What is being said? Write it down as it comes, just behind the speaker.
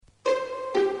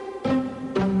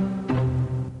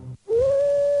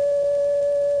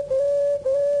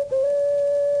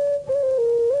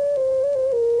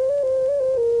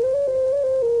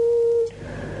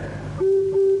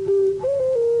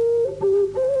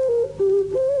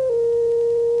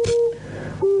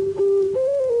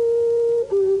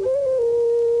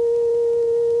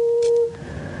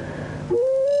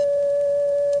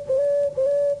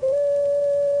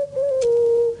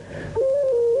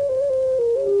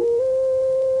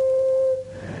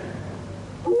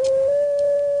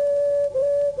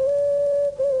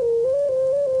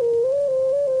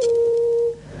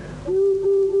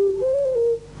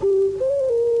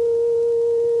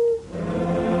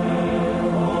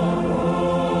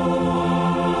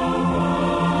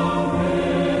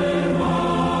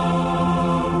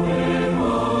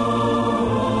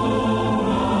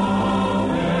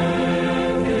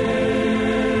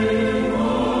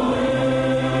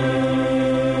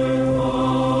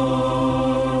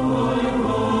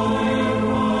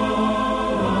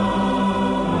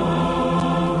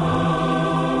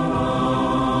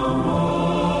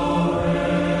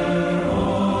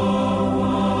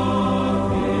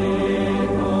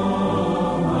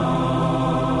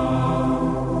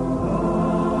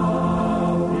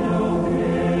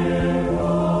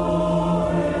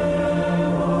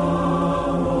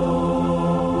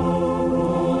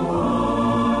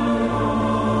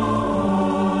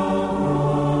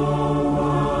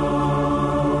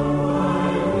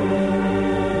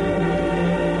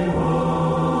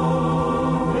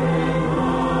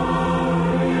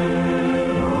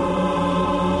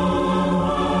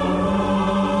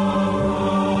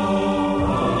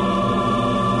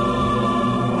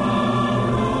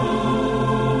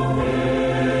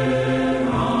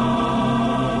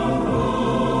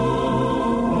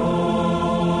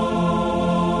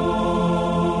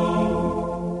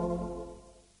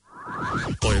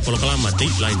Ko e polokalama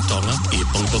Dateline Tonga i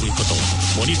pongpongi kotonga.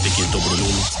 Moni te ki to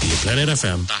brululu i Planet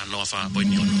FM ta no fa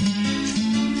poiniono.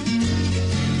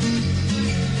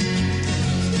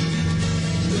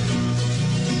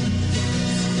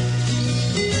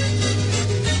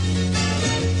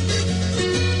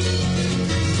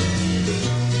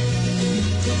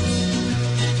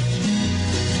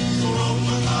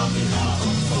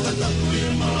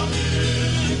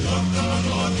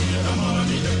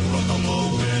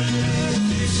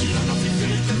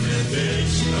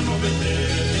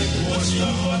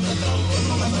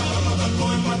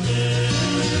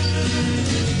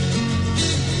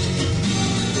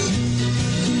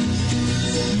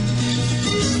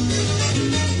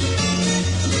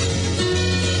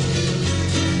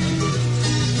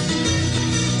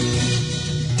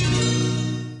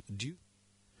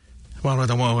 Malo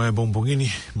tamo e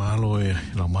bombongini, malo e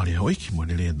la maria oiki, mo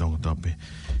le dong tape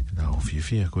da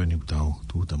ofifia ko ni tau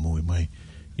tu ta mo mai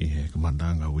e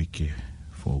komandanga wiki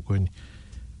fo ko ni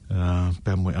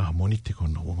pe mo harmonite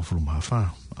kon o fulu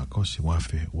mafa a kosi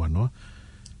wafe wano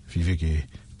vive ke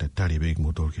tatari big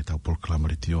motor ke tau por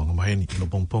clamariti o mai ni no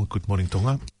bombong good morning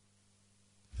Tonga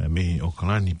me o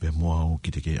kalani pe mo o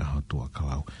kite ke a tu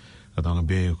akalau atanga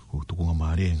be ku tu ko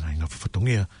mari nga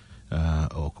fatongia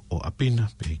o apina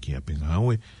pe ki apina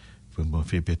awe pe mo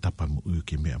fe pe tapa mo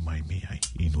ke me mai me ai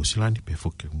i no silani pe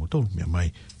foke motor me mai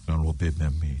na lo pe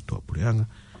me to apureanga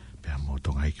pe mo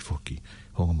tonga ki foki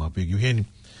honga ma pe yuheni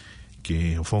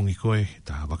ke o fongi koe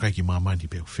ta wakai ki mama di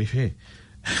pe fe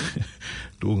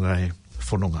tu ngai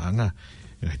fononga anga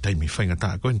tai mi fainga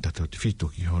ta ko nta te fito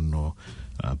ki hono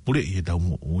pule i da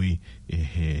mo ui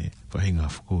he fainga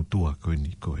foko tua ko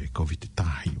ni ko e covid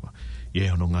tahiwa ye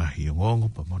ono ngahi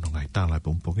ngongo pa mono ngai tala pe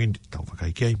un poquin tau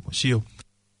wakai kei mo sio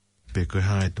pe ko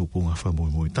ha tu kunga fa mo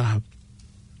ta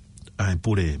ai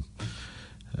pure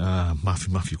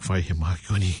mafi fai he ma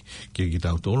ko ni ke ki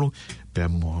tau tolo pe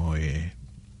mo e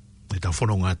tau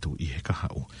fono ngatu i he ka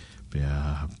hau pe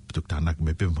tu tanak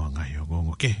me pe mo ngai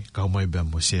ngongo ke ka mai be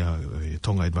mo sia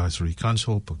Tonga Advisory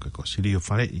Council pa ko silio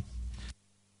fai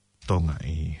Tonga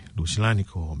i Lusilani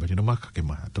ko merino maka ke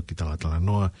ma to ki tala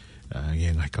noa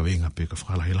ye ngai ka venga pe ka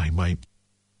fala hela mai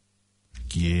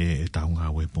ki e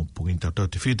taunga we pompungin tau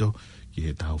te fito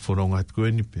ki e tau foronga at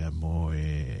koeni pe mo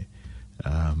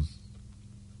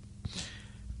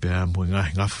pe mo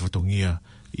ngai ngafa fotongia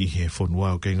i he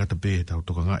fonua o ke ngata pe tau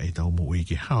toka nga e tau mo i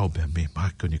ke hao pe me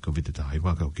maka ni covid ta ai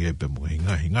waka o ke pe mo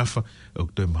ngai ngafa o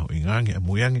te mau ingange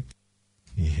mo yange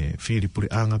i he fili puri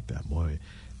anga pe mo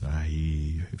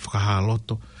ai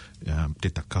whakahaloto te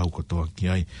takau katoa ki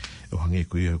ai o hange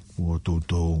ko ia o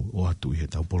tōtou o atu i he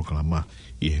tau polokalama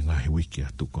i he ngahe wiki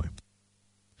atu koe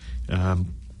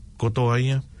kotoa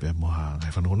ia pe moha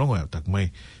ngai whanongonongo e tak mai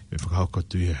me whakahoko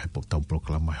tu i he tau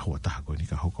polokalama hoa taha koe ni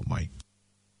ka hoko mai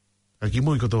ka ki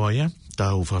mui kotoa ia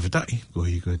tau whawhetai ko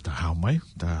hi koe ta hao mai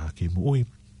ta ki mui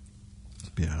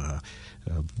pe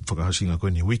whakahasinga koe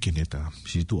ni wiki ne ta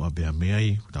situ a bea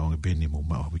meai tau nge pene mo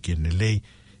maa wiki ne lei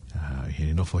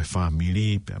he no foi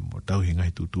family pe mo tau hinga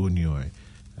i tutuni o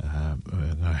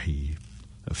ngahi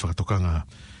whakatokanga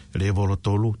levolo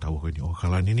tolu tau hoi ni o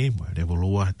kalani ni mo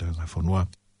levolo ua tau ngai whanua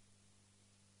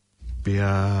pe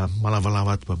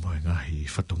malavalawat pa mo ngahi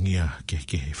whatongia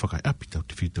ke whakai api tau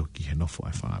te whito ki he no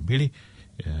foi family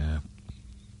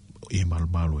i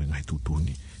malu ngahi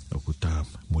tutuni o kuta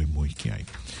mui ki ai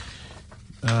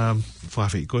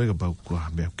whawhi koe ka pau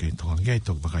kua mea ke tonga ngai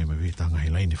toka pakai mai we tanga he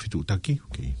laine whitu utaki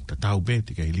ke ta tau be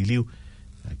te kai liliu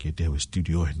ke te au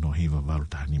studio he no hiwa walu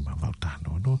tahani ma walu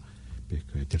tahano no pe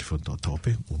koe telefon to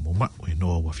tope o moma o he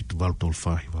noa wa whitu walu tolu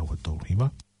whahi wawa tolu hima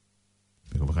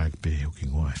pe ka pakai pe hoki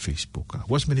ngoa e Facebook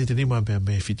was me te nima mea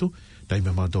me whitu tai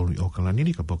mea mautolu i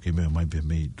okalanini ka pau ke mea mai mea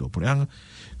mei do poreanga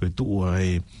koe tu ua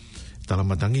e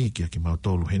talamatangi ki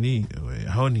mautolu he ni e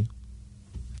haoni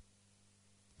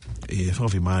e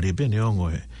whawhi maari bene ongo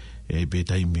e be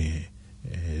taime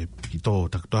ki tō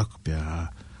takutak pe a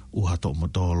uha tō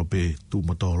motolo be tū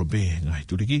motolo be ngai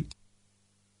turiki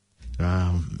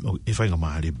e whainga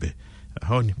maari be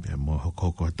haoni pe mo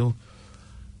hoko atu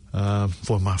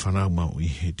fo ma whanau mau i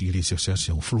he tiri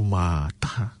seo o fuluma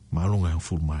taha maalunga o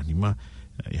fuluma ni ma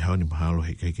e haoni mahalo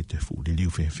he kei ki te fu le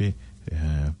liu fefe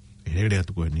e rere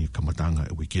atu koe ni kamatanga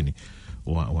e wikini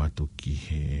o atu ki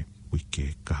he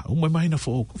wike ka o mai na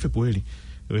fo ko fepueli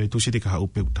tu siti ka o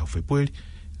pe ta fepueli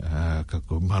ka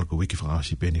ko mal ko wiki fa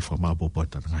si peni fa ma bo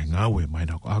pota ngai ngawe mai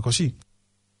na ko a ko si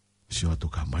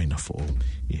atu ka mai na fo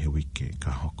i he wike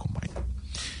ka hoko mai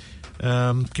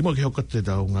ki mo ke hoko te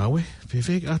da ngawe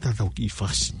fefe ata ta ki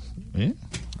fasi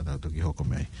ata to ki hoko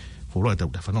mai fo lo ta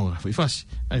fa no fa fasi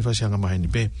ai fasi anga mai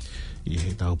ni pe i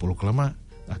he ta poloklama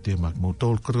a te mak mo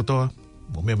tol krotoa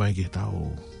mo me mai ki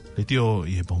tau le tio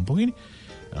I pompong ini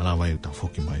ala vai ta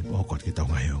foki mai o ko ki tau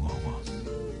ngai ngo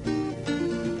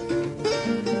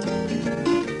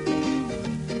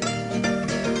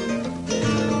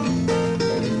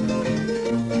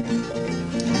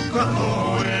ka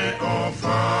oe o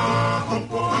fa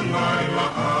hopo angai la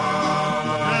a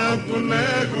pune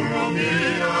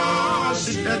gulomia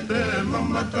si te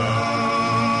mamata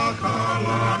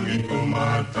kalangi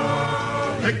kumata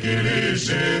Ekiri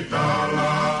se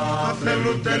tala,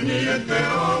 feluteni e te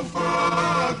ofa,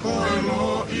 koelo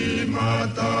I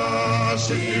mata,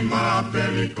 si ma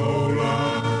pelikola,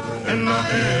 ena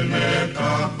ene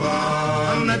kapa,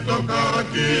 ne toka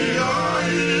ki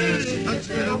ai, si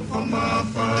te ofa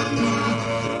mawhana,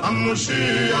 amusi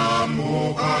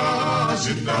amua,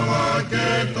 si tawa ke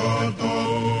toto,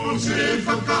 si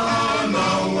whakaana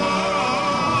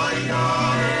wai,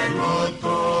 ai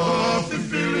loto,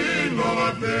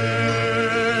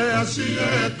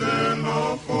 Siete no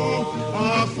fo,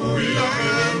 afuia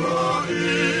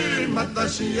Eloi, mata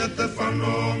siete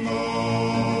fanongo,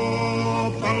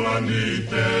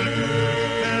 palanite,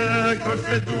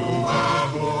 kafetu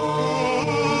aho,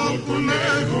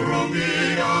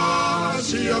 kunegulomia,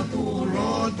 sia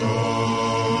kuloto,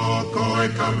 koe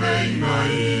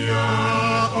kaveinaia,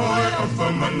 oe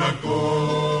afamanako,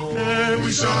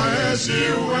 wisa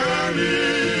siueli,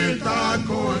 ta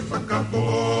koe whakapo,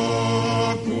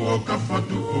 o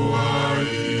kafatuai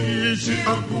si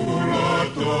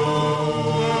akuloto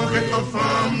ke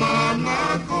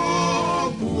kafamanako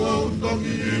buo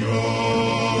togilo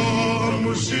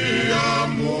musia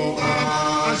mua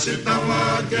si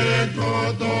tamake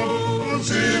toto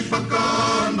si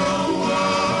fakana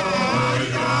wai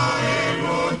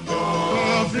aeloto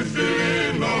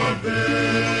fifino te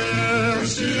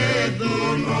si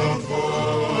edunofo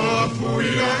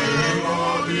fuia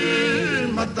eloi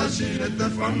Matasire te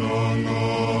fanongo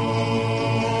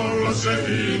la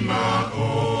seina o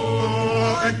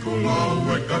e kulo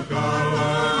e kakala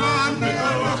me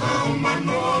ala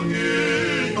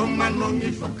o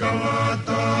manongi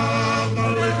whakalata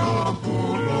male o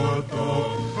kuloto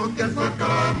o ke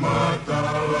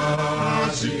whakamatala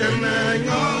si e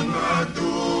nenga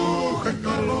ngatu ke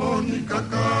kaloni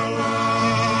kakala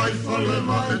I fale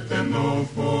ma e te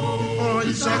nofo o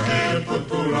isa e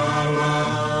potulala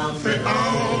fe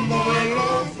ao moe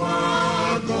lofa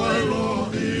koelo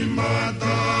I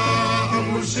mata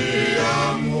amusia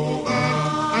mua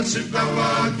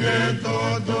asitawa ke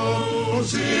todo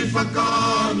si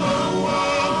whakana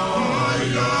wai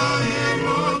ai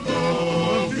loto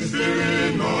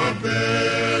fifirino e pe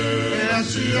e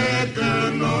asiete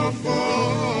nofo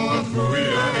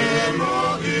afuia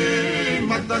Eloi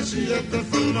mata siete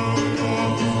whanongo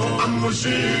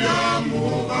amusia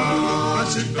mua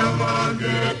asitawa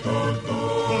ke todo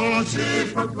si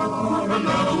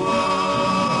whakana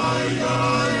wai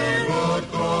ai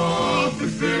loto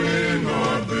fifirino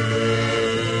e pe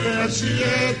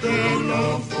siete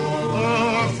nofo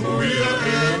afuia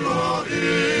Eloi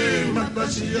mata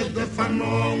siete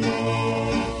whanongo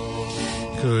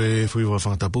Koe fui wa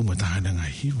whangatapu ma tahana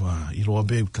ngai wa I loa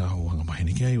beu ka o hanga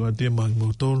mahini kia I wa te mahi mo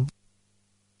tolu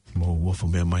mo wafa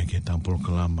mea mai ke tampolo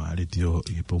kalama ale tio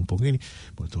I pompongini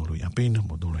mo tolu I apena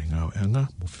mo tolu I ngau e anga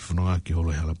mo whiwhanonga ki holo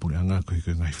e halapuri anga koe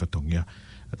koe ngai whatongia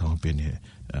atawa pene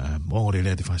mongore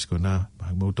lea te whasiko nā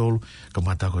mahi mo tolu ka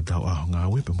mata ko tau aho ngā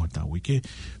ue pe mo tau ike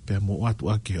pe mo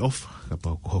atu ake off ka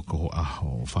pau kohoko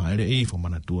aho whaere I fo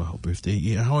manatua o birthday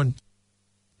I ahon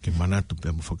ke manatu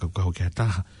pe mo whakaukaho ke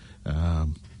ataha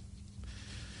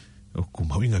o ko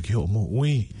mawinga ki o mo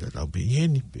ui tau pe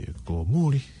ieni pe ko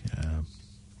muri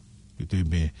ki tui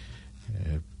me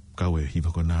kaue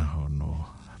hiwa ko nā no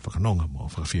whakanonga mo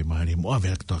whakawhia maari mo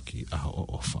awea katoaki a o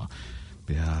ofa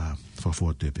pe a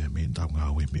whakafua pe me tau ngā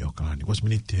ui me o kalani was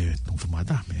mini te tong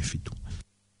whamata me fitu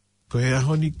koe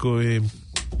ahoni koe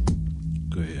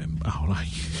aholai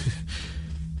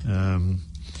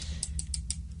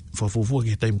whafufua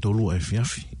ki taim tolu e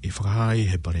fiafi e whakahai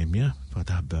he paremia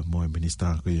whakatahapa mo e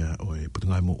minister ko ia o e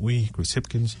putungai mo ui Chris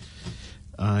Hipkins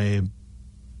a e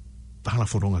hala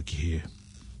whoronga ki he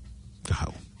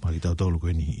kahau mari tau tolu ko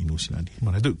ni I Nusilani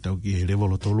mana tu tau ki he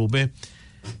revolo tolu be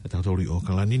tau tolu I o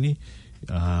kalanini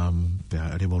pe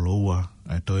a revolo ua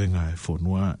a toenga e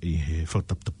whonua I he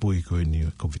whakataptapui ko ni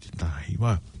COVID-19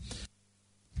 wa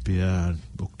pia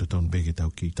okto ton bege tau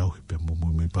ki tau pe mo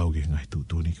pau ki ngai tu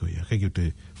ni ko ia ke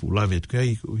te fulave tu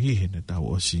kai ko hi ne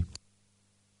tau osi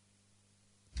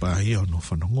pa ia no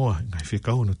whanongoa ngai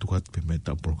whikau na tukat pe me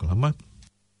tau proklama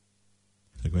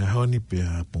e koe haoni pe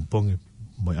pomponge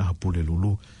mai aha pule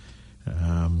lulu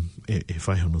e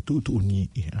whai hono tu ni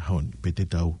I haoni pe te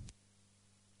tau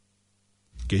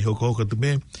ke hoko tu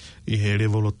me I he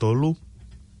revolo tolu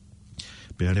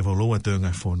pe revolo atu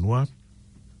ngai fonua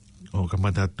o ka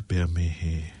mata tu pe me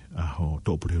he aho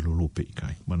to pure lulu pe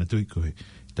kai mana tu ko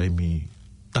taimi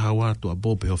tawa to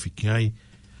abo pe ofikai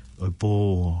o po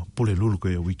pule lulu ko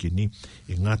wikini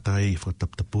e ngata e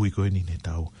fataptapu ko ni ne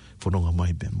tau fononga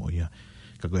mai be mo ia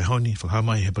ka ko honi fa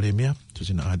mai he premia tu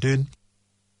sina aden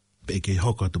pe ke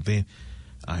hoko tu pe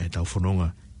ai tau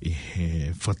fononga I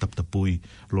he fataptapui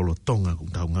lolo Tonga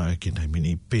kung tau ngā ke nai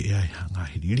mini pe ai ngā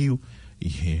hiririu I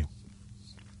he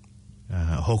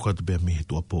hoko atu bea me he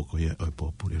tua pōko ia oi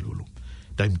pōpure lulu.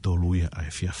 Taim tōlu ia ai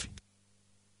fiafi.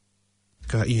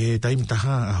 Ka I he taim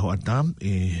taha aho atam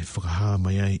e whakaha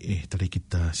mai ai e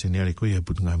tarekita seneare koe e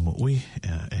putunga mo ui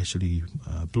Ashley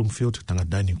Bloomfield tanga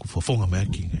daini ku fofonga mai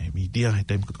ki ngai media he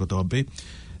taim kotokotoa pe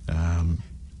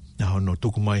Nā no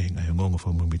tuku mai ngai ngongo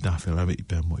whamu mita wherawe I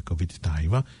pēr mo I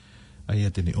COVID-19 ai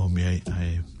atene o mea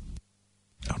ai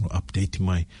ano update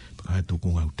mai pakahe tuku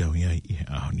ngau tau iai I he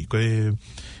ahoni koe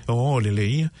o lele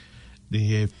ia ne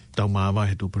he tau maawa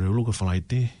he tupere uluka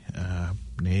whalaite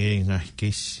ne ngahi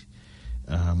kesi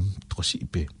toko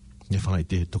sipe ne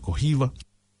whalaite toko hiva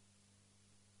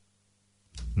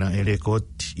na e rekod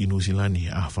I New Zealand I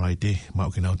a whalaite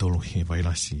mau ki nau tolu he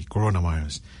vairasi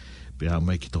coronavirus pe a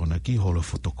mai ki tōna ki holo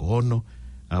fotoko ono,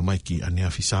 a mai ki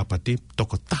aneafi sāpate,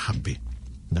 toko tahape,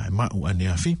 na e mau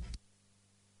aneafi,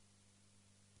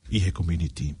 I he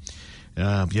community.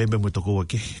 Ia me mo toko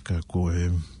wake, ka ko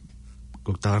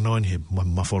tānoa ni he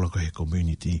mafola ko he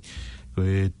community, ko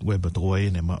e weba toko ai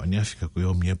ne mau aneafi, ka ko e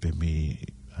omia pe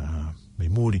me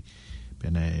muri, pe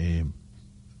na e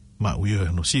mau ia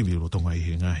no civil o tonga I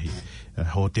he ngahi,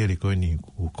 hoteli ko ni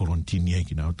u kolontini ai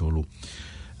ki nao tolu,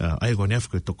 ai ko neaf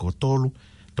ko toko tolu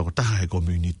toko taha he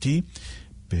community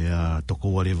pe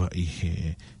toko whatever I he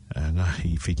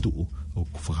ngahi whetu o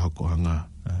whakaukohanga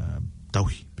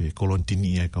tauhi pe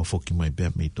kolontini ai kau whoki mai pe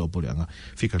me tōpore anga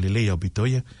whika lelei au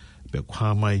bitoia pe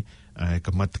kuha mai ka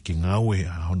mata ki ngāwe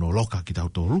hono loka ki tau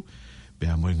tolu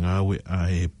pe moi ngāwe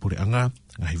e pure anga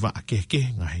ngahi wa ake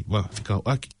ngahi wa whikau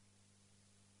aki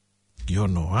ki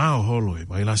hono ao holo e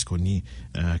wailasko ni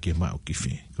ke mao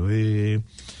kiwhi ko e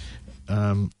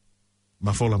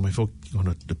mafola mai foki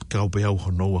ona te kau pe au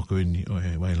honoa koe ni o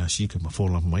e waila sika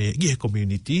mafola mai I he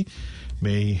community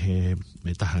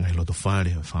me tahanga I loto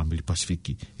whare o Family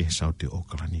Pasifiki e saute o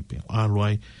karani pe o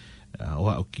aluai o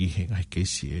au ki he ngai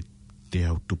keisi e te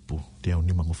au tupu te au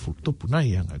nimango fu tupu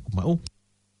nai anga ku mau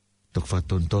tok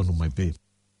whaton tonu mai pe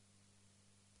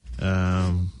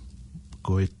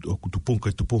ko e o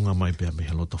kutupunga mai pe me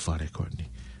he loto whare koe ni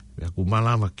pe aku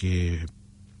malama ke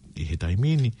I he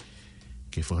taimini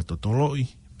ke whakatotoloi,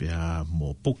 pia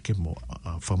mo poke, mo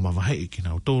whamawahei ki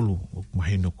nau tolu, o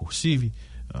maheno ko sivi,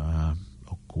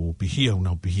 o ko pihia,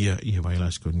 unau pihia I he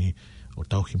wailasko ni o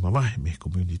tauhi mawahe me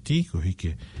community, ko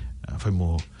hike whai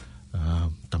mo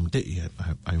tamatei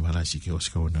ai walasi ke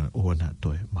oska ona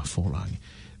toe mawholangi.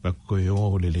 Wako koe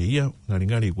o lele ia,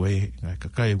 ngari koe ngai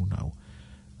kakai unau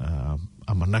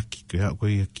amanaki,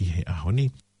 koe ki he ahoni,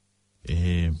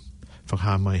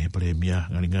 whakhamai he paremia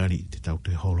ngari te tau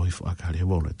te holo I whaakare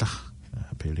wolo e taha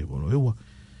pere wolo ewa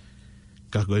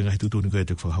ka koe ngai tutuni koe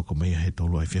te whakahoko mea he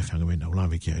tolu ai whiawhanga mena o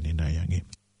lawe kia ni nai ange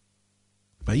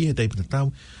pa I he teipina tau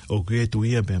o koe tu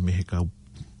ia bea me he kau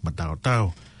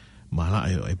matao mahala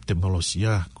e te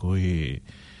malosia koe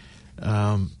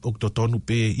o to tonu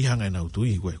pe I hanga nau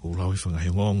tui koe ko lawe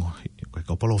whangahe ngongo koe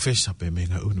kau palofesa pe me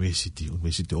ngā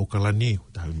university o Kalani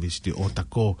ta university o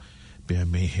Tako pe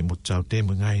me he mo tsau te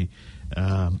mo ngai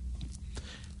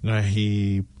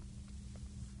ngahi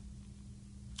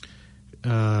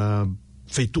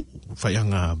feitu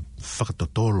whaianga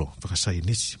whakatotolo whakasai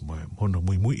nisi mono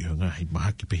mui ngahi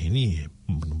mahaki pehini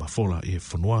no mawhola e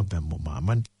whanua pe mo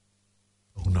maaman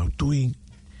o nau tui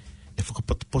e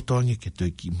whakapotopoto angi ke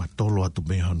tui ki matolo atu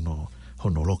me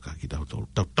hono loka ki tau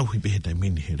tauhi pehe tai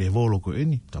mini he revolo ko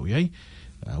eni tau iai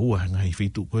ua ngai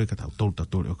fitu koe ka tau tolu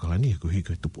tatore o Kalani ko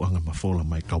hika tupuanga mawhola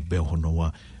mai kau beo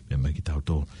honoa me mai ki tau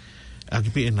tolu aki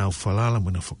pe e nau whalala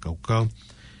mo na whakaukau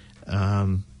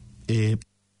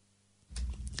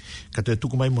ka te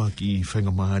tuku mai mua ki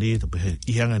whainga mahari ta pehe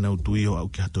ihanga nau tui o au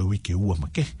ki hato wike ua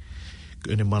make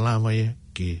ko ene malama e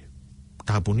ke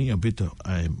tāpuni a bita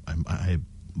ai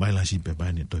mailasi pe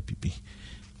baine toi pipi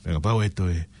whainga pau e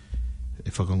toi e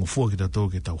whakangofua ki tato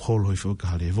ke tau holo I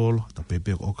whakahare e volo, ta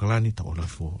pepe o Kalani, ta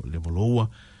olafo levolo ua,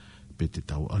 pe te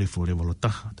tau alifo levolo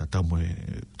taha, ta tau mo e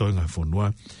toinga e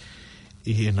whanua,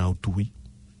 I he nau tui,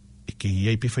 e ke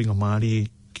iei pe whainga maari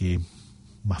ke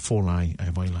mawholai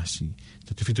ai wailasi,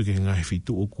 ta te whitu ke ngai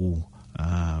whitu o ku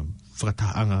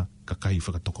whakataanga kakai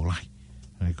whakatokolai,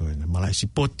 ai koe malai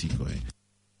sipoti koe,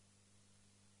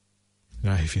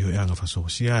 ngai fio anga fa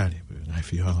sosiale ngai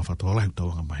fio anga fa tola to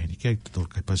nga mai ni ke to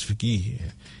ka pasifiki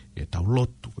e tau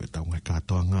lotu e tau ngai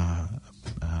katoanga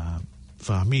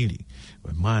family o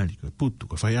mali ko putu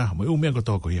ko faia mo me ko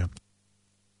to ko ia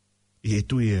e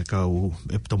tu e ka u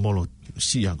eptomolo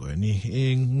sia ko ni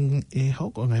e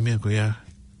hoko ngai me ko ia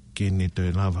ke ni te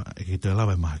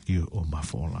lava ma ki o ma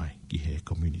folai ki he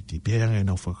community pe nga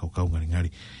no fa ka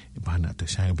ngari e bana te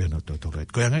sang be no to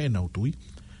ko nga e no tui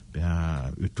pea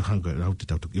utu hanga rau te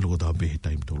tau ilo ta be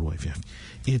time to loi fia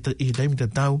e time te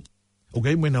tau o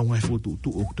gai me na ngai fotu tu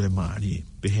o te mari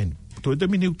pe hen to te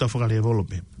mini uta fa le volo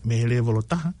pe me le volo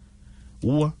ta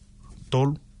ua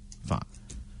tol fa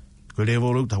ko le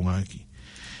volo ta nga ki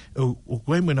o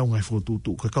gai me na ngai fotu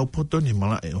tu ka ka poto ni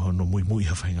mala e no muy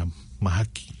ha fainga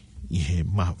mahaki i he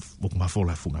ma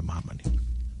fola funga mamani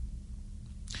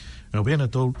na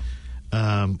bena tol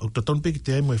o ta ton pe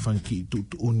te ai mo fanki tu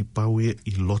uni paue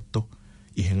i loto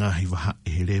i he ngahi waha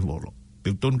e he levolo.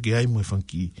 Pe ton ke ai mo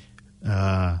fanki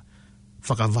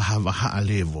whakavaha a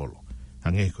levolo.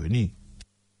 Hange koe ni.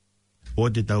 O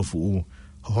te tau fu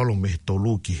holo me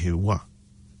tolu ki he ua.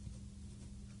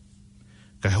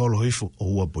 Kai holo hifo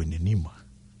o ua poine nima.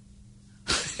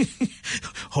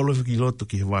 Holo ki loto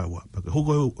ki he waiwa.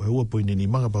 Hoko he ua poine ni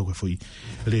manga pau ka fui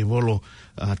levolo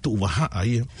tu waha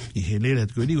ai i he lera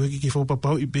ko ni ki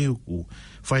whapapau i pe ku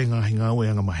whai ngā hinga o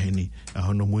anga maheni a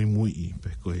hono mui i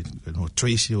pe ko no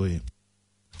Tracy o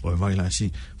mai la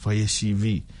si whai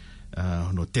CV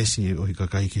hono tesi o i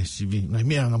kakai ke CV ngai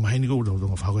mea anga maheni ko do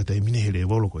whaka tai mine he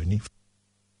levolo ko ni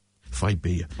whai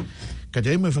pe ka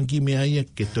te me fanki mea ia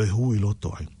ke toi hui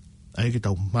loto ai ke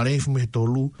tau mareifu me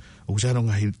tolu o kusaro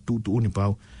ngahi tu uni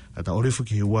pau ata orefu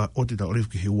ki hewa o te ta orefu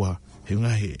ki hewa he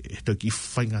ngahi he to ki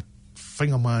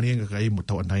whainga maari nga kai mo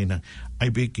tau anaina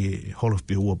ai pe ke holo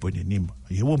pe hua poine nima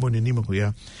i hua poine nima ko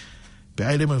ia pe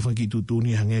ai lema whanki tu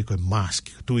ni hange koe mask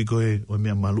tui koe o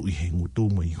mea malu i he ngutu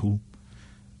mo i hu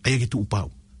ai ke tu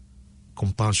upau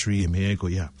compulsory e mea ko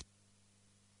ia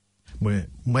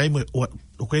mai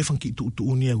o koe whanki tu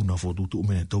ni a una fo tu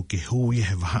mene tau ke hui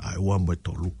he waha ai ua mo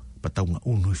tolu pa tau nga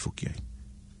unu i fuki ai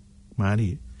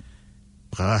maari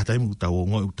pra tai mu tau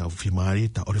ngoi tau fi maari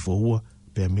ta ore fo ua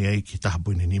pe me ai ki ta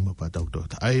bune ni ma pa tau to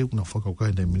ai una foka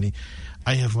ka de mini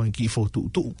ai have one ki fo tu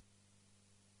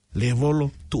le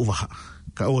volo tu va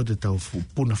ka o de tau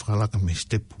puna fala ka me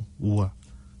step ua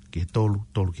ke tolu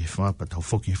ke fa pa tau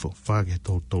foki fo fa ke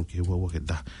tolu ke ua ke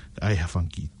da ai have one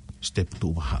ki step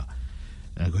tu va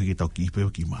ko ki tau ki pe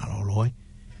ki ma lo loi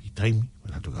i taimi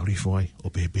la to ka ri fo ai o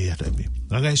pe pe ata me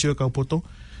la ga sio ka poto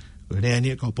le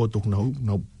ani ka poto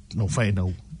no fai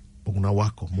no na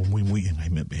wako mo muy ngai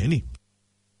me beni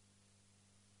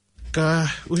ka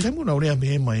o le mo na ore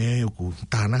me mai o ku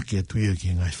tana ke tu ye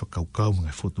ki ngai whakaukau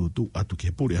ngai fotu tu atu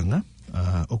ke purianga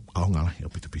o aonga o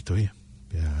pito ia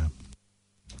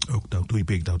o tau tu i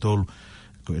pe tau tol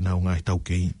ko na ngai tau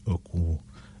ke o ku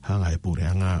hanga e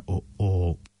purianga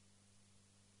o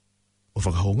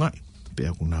whakahonga pe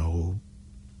aku na o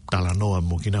tala noa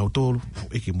mo ki nau tolu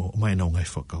e ki mo mai nau ngai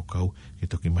whakaukau e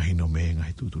toki mahino me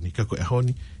ngai tutuni kako e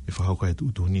honi e whakauka e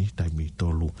tutuni taimi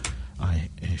tolu ai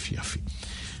e fiafi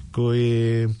ko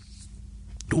e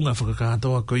tunga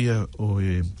whakakatoa ko ia o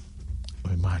e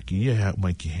maki ia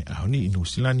mai ki he ahoni inu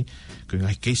silani ko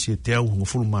ngai keisi e te au hungo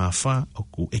fulu maa wha o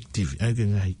ku active ai ko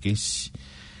ngai keisi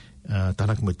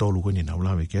tanak me tolu ko ni nau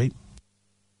lawe ki ai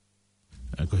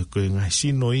ko ngai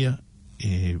sino ia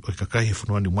e o kakai he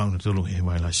whanua ni mauna tolu he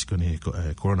mai lasi kone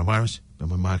coronavirus pe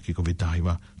mai maki ko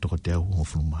vitaiwa toko te au ho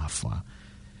fulu mawha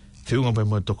te unga pe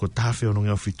mai toko tawhi o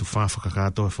nungea fitu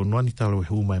whakakato he whanua ni talo e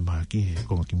hu mai maki he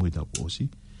konga ki mui tau posi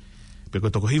pe ko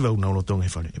toko hiwa una uno tonga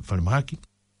he whare maki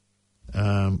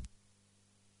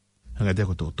hanga te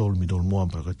ko toko tolu mi dolu moa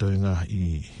pa ko toinga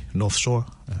i North Shore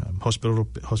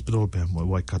hospital pe moi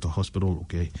Waikato Hospital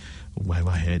okay wai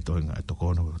he toinga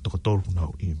toko tolu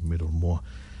nau i middle moa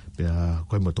pea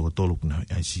koe mo toko tolu kuna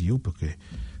ICU porque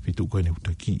fitu koe ne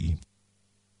utaki i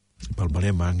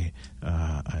palmale mange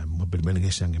mo belmele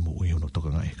ngese ange mo ui ono toka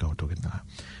ngai kao toke na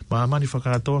maamani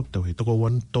whakatoa tau he toko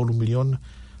 1 tolu miliona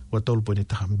wa tolu poine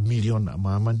taha miliona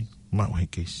maamani mao he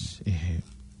case e he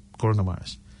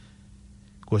coronavirus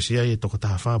kua sia e toko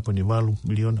taha wha poine 8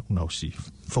 miliona unau si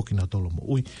foki na tolo mo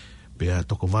ui pea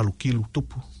toko 8 kilu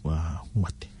tupu wa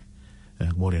mate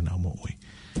ngore na mo ui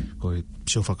koe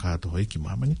sio whakatoa iki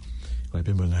mamani koe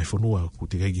pe ngai whanua ku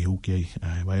te kaiki huki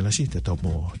ai mai lasi te tau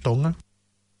mo Tonga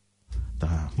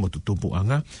ta mo tutupu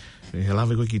anga he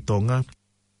lawe koe ki Tonga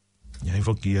ia hei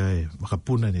whoki ai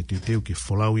wakapuna ne teu ki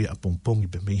wholawi a pongpongi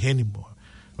pe mei heni mo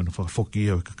wana whakafoki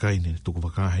au kakai ne tuku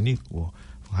wakaheni o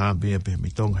whakabea pe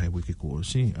mei Tonga hei wiki ko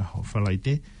si a ho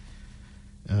whalaite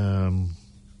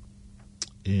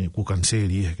ku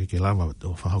kanseli ke lava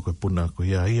o fa ko puna ko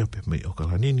ia pe me o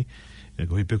kalanini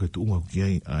ko i pe ko tu unga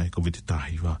ki ai ko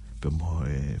vititahi va pe mo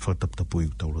fa tap tapu i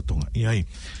taulo Tonga ai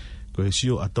ko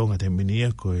sio atonga te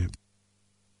minia ko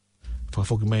fa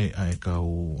foki mai ai ka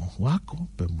o wako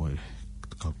pe mo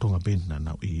ka Tonga ben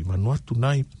na i Vanuatu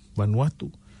nai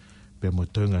Vanuatu pe mo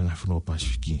Tonga nga fno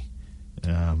Pasifiki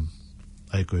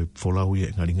ai ko folau ia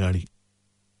ngari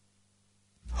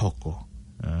hoko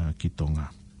ki Tonga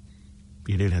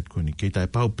i rere hat koni kei tai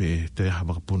pau pe te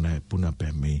hawa puna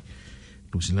pe me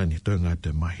nusilani Tonga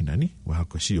te mahina ni wa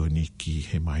ko sio ni ki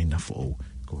he mahina fo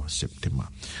ko September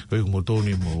ko mo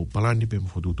toni mo palani pe mo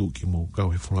fotutu ki mo ka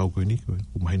he folau ko ni ko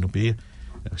mahino pe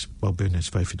pau pe nes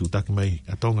fai fitu tak mai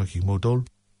atonga ki mo tol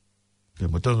pe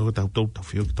mo Tonga ko tau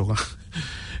fio ki Tonga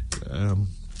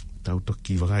tau to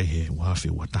ki vai he wa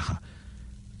fe wa taha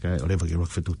ka ole va ki ro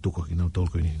fitu tuko ki no tol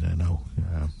ko ni na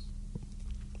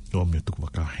o me tuku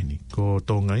wakaheni. Ko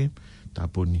Tonga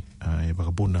taponi e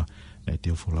wakapuna na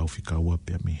te o folau fika ua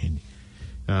pia me heni.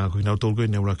 Ko inau tolko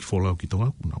ne ura ki folau ki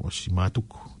Tonga, kuna wasi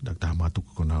mātuku, daktaha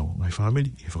mātuku ko nau ngai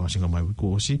family, e whakasinga mai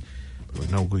wiku osi, ko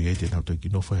inau ko i te nau toki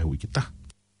nofa he wiki ta.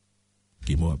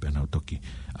 Ki mua pia nau toki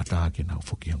ataha ke nau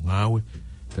foki o ngāwe,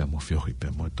 pia mo whiohi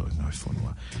pia mo toi ngāwe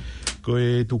whanua. Ko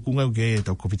e tukunga uke e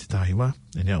tau COVID tahi wa,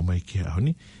 e nea o mai ki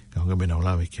ahoni, ka honga me nau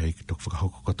lawe ki ai ki toku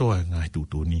whakahoko katoa ngāi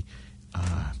tūtūni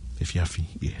e fiafi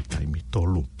i he taimi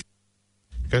tolu.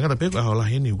 Ka kata peko ahola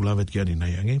heni ukulawet ki ani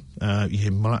nai ange, i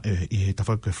he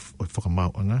tawhaka o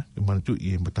whakamau anga, i manatu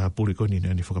i he mataha puri koni ni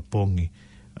ani whakapongi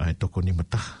e toko ni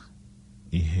mataha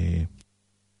i he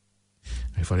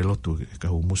whare lotu e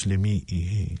kahu muslimi i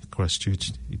he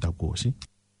Christchurch i tau kōsi.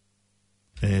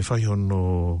 E whai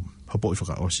hono hopo i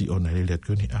whakaosi o na leleat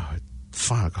koni,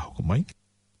 whaka hoko mai,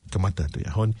 ka mata tu i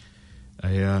ahoni,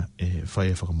 aia e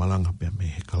whai e whakamalanga pia me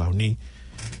he kalauni,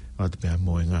 ata pia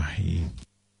moe ngahi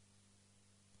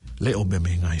leo me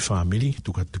ngahi family,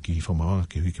 tukatuki whamawanga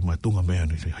ke hui ke matunga mea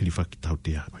ni haliwhaki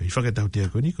tautea. Haliwhaki tautea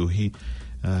ko ni ko hi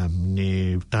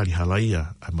ne tari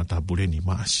halaia a matabuleni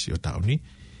maasi o tauni,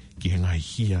 ki he ngahi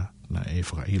hia na e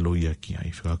whakailo ia ki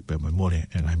ai whakapea mai more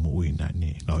e ngahi mo ui na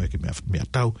ni ngau eke mea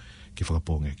tau ki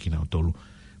whakaponga ki nao tolu.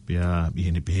 Pia i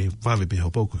hene pehe wawe pehe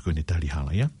hopoko ko ni tari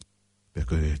halaia. Pea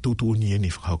ko tutu uni e ni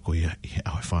whakako ia i he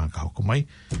awe whanga hoko mai.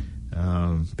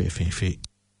 Pe fe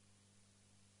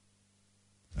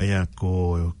aya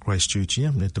ko Christchurch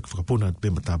ia ne tuk whakapuna pe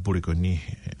mataburi ko ni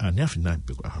aneafi nai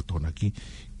pe ko ahatona ki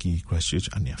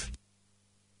Christchurch aneafi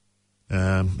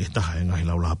e taha e ngahi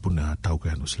laula hapuna tau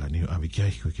ke anu sila ni awi ki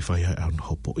ai ko ki whai au na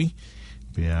hopoi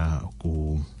pe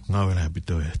ko ngawela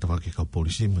hapito e tawake ka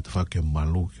polisi ma tawake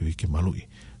malu ki ke malu e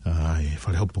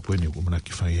whare hopo koe ni ko mana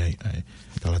ki whai ai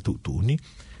tala tu uni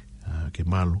ke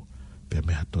malu pe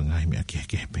me hato ngahi mea ki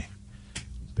heke hepe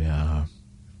pea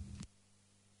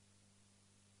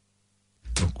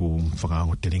ku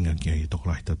whakaango te ringa ki ai toko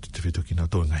lahi tatu te whito ki nga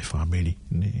tō ngai whameri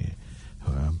ne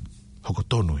hoko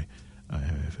tono e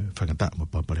whakata ma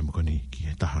papare makoni ki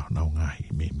he taha nao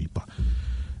ngahi me mipa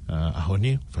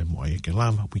ahoni whai mo ai ke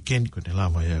lama weekend ko ne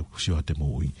lama ia kusiwa te mo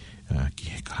ui ki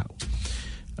he kahau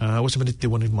wasa mani te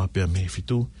wane ma pia me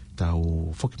whitu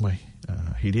tau whoki mai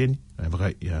hirieni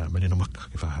wakai menena maka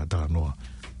ke whahatara noa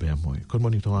pea moe. Kon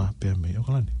moni toa pea me o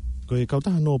kalani. Ko e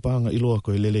kautaha no paanga iloa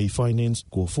ko e lelei finance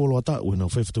ko folo ata ue nau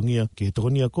whewhitungia ke he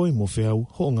tokonia koe mo whiau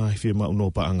ho ngā he whiema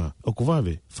uno paanga. O ko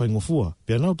wawe, whai ngofua,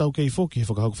 pea nau tau kei foki he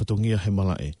whakahoko whatungia he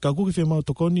malae. Ka kuki whiema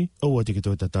tokoni, au ati ki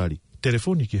toi tatari.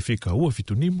 Telefoni ki e whika ua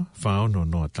fitunima, whaono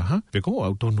noa taha, pe ko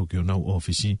au tono ki o nau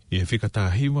ofisi, i e whika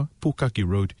taha hiwa, Pukaki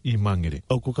Road i Mangere.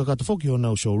 Au ko kakata foki o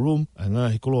nau showroom, a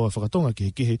ngā he koloa whakatonga ki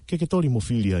he kehe, ke ke tori mo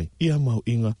whili ai, ia mau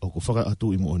inga, au ko whaka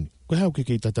atu i mo oni. Ko hau ke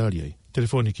kei tatari ai.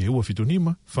 Telefoni ki e ua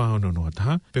fitunima, whaono noa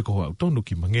taha, pe ko au tono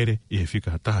ki Mangere, i e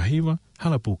whika taha hiwa,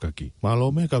 hala Pukaki.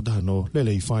 Malo me kautaha no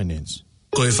Lelei Finance.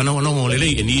 Ko e whanau anongo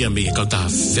lelei e nia me e kautaha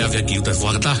whiawhia ki uta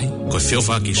whakatahi, ko e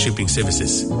whiawha ki shipping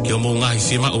services. Ki o mō ngahi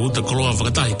whiema o uta koloa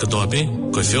whakatahi katoa pe,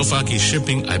 ko e whiawha ki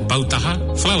shipping ai pautaha,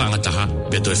 whalalanga taha,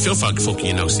 pe to e whiawha ki whoki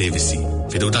e nau service.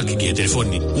 Whitautaki ki e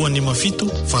telefoni, ua nima fitu,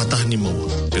 whataha nima ua.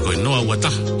 Pe ko e noa ua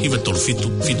taha, hiwa tolu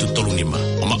fitu tolu nima.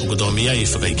 O maa katoa mea e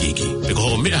whakaikiki. Pe ko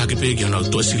ho mea hake pe ki o nau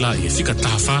tuasila i e whika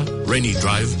taha wha, Rainy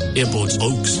Drive, Airports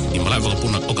Oaks, i malai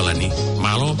wakapuna Okalani,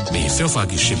 malo me e whiawha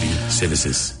ki shipping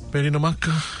services. Peri no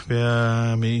maka,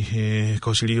 pea me he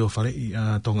kosiri o whare i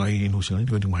tonga i nusinga, ni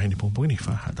koe ni pōmpongi ni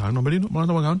wha no merino, mana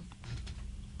tawa kaun?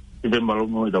 I te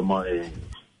malongo i tama e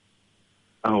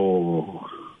ao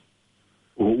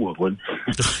ua koen.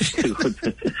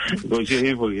 Ko se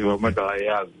hifo ki wa mata e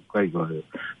a kai koe,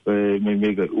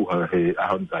 me kai uha he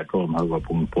ahon kai tō maha wa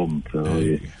pōm.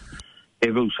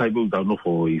 veu sai veu tau no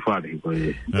foi fare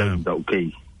koe tau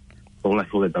kei o la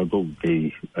foi tau tau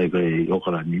kei ai koe o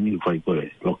kala ni fai koe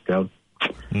lockdown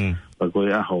pa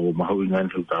koe a ho ma ho ngan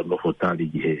tau no fo tali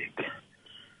ki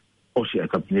o si a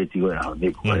kabineti koe a ne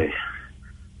koe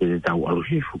e tau alu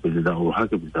hifu pe tau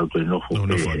hake pe tau toi no fo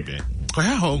ko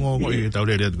ha ho ngo i tau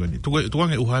le ko ni tu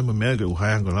ange u hai me ke u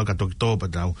hai ngo la ka to pa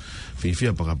tau fi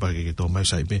pa pa ke to mai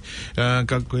sai pe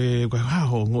ka ko ha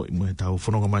ho ngo mo tau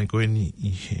fono mai ko ni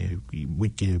i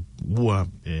wiki bua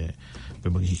pe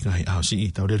mangi ka ha si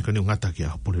tau le ko ni ngata ki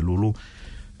a po le lulu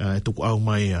tu au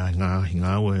mai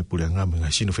nga o po le nga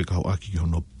nga sino fe ka o aki ki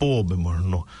no po be mo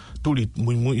no tuli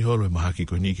muy holo ma haki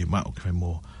ko ni ke ma o ke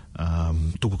mo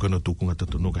tuku kana tuku ngata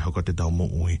tonu ka haka te tau mo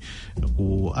ui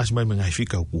ku asmai me ngai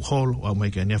fika ku holo au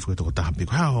mai ka ni afu to ta hapi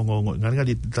ha ngo nganga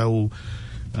di tau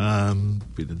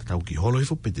tau ki holo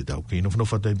ifo pe te tau ki no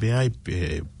fa te be ai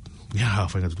pe ya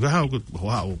fa ngata ha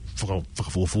o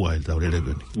fa fu ai tau le le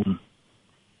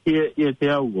ia te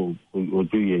au o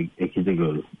tu e ki te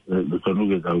go le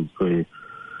tonu ke tau ko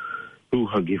tu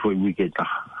ha ki foi wiketa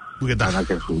Uke ta na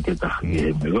ke fu ke ta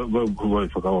e go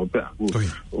fa ka o pe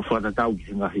o fa ta tau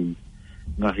ki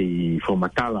ngahi fo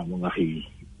matala mo ngahi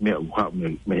me u ha me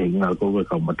nga ko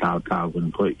ka matala ka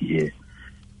ko e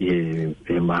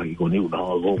ma ki ko ni na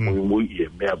go mo e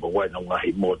me ba wa na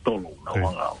ngahi mo to na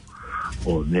wa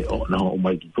o ne o na o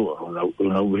mai ki to na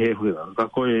he ka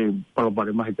ko e pa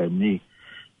ma ta ni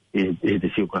e te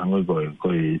si ko hango ko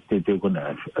te ko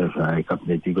na fa ka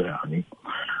ne ti ko ani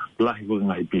lahi ko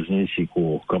ngai business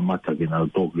ko kamata ke na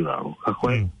to ki la ka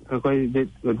ko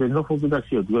de no fo da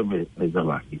si o tu me da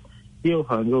laki io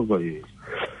hango ko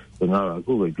na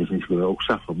ko business ko o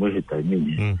sa fa mo he ta ni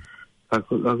ka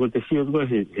ko te si o ko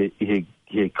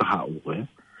he ka ha o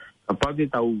ka pa de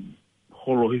tau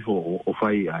holo hi fo o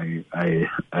fai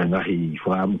ai ngahi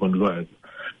fa am kon go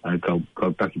ai ka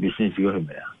ta ki business ko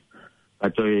me a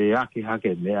to e aki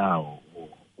hake me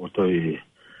o to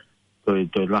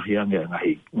lahi ange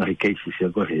ngahi keisi se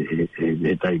ko he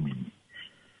taimi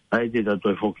ai te ta to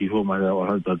foki fo ma o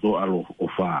ha ta to alo o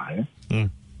fa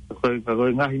ko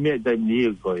ngahi me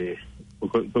taimi ko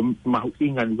ma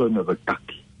inga ni ko me ko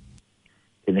taki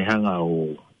tene hanga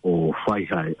o fai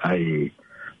ai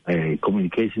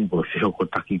communication ko se ko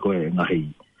taki ko ngahi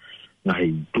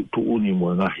tu uni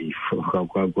mo ngahi ka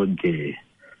kon ke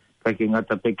ka ke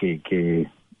ngata pe ke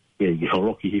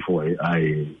holoki hi fo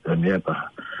ai me pa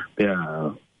pe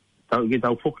tau ke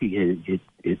tau foki ke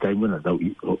tai mona tau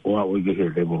o ke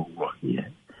le mo wa ye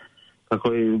ka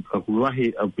ko lahi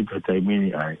a pita tai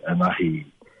mini ai ngahi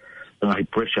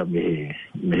pressure me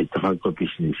ta ko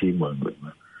business mo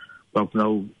pa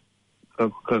no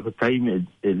ka tai me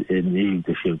ni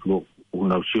te se ko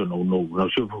una opción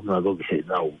fo na do ke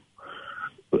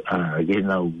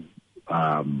now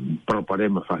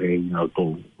proparema fa na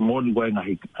to moni wa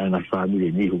na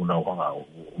family ni una hanga o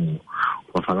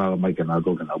fa mai que na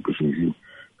do que na precisi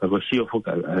ka ko si o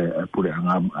foca pure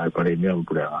anga pare me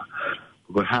pure anga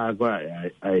ko ha ko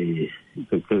ai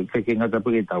que ngata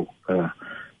pe tau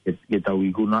que tau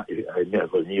iguna me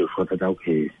ko ni o foca tau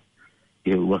que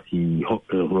waki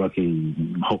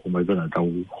hoko mai dona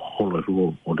tau holo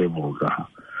fu o de mo ka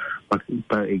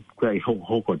pa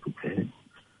ho ko tu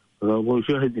ko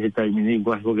so he tai mini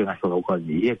ko ke na so ko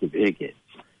ni e ke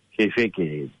fe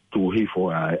ke tu hi fo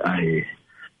ai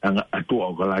tu o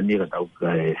la ni ka tau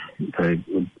pa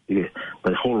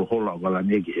holo ka la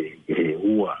ni ke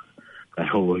ua ka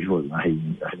holo hi na hi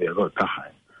me ro ta ha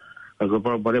ko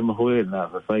pa mo ho na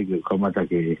fa ke kamata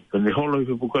ke ne holo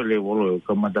hi pu ko le volo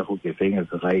kamata ko ke fenga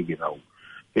ka sai ke nau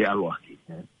pe alo aki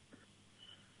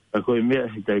ko me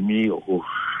he tai mini o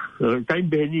tai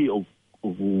beni o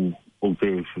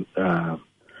te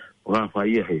rafa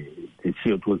ia te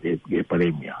sio tu ke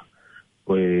paremia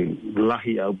ko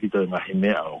lahi au pita ngahi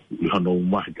mea o i hono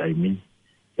mahi taimi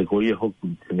e ko ia hoku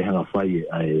tene hanga whai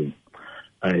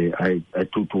ai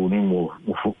tutu ni mo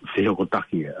se hoko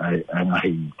taki ai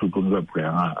ngahi tutu nga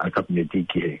prea a kabineti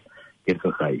ke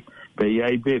kakai pe ia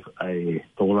i be ai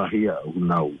tōlahi au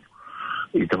nau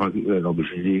i tawaki no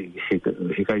bisi he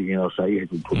kai ngā sai he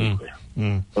tutu prea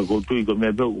ko tui ko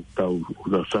mea beu tau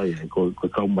sai ko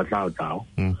kau matao tau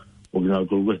o ngā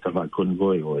tō westa wha koni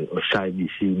koe o sai ni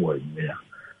si mo i mea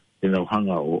e nau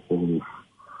hanga o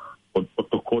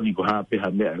tokoni ko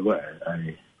hapeha mea koe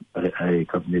ai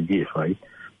kabineti e whai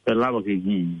pe lawa ke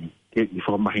i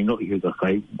whamahino i ke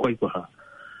kakai koe ko ha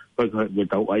koe ko me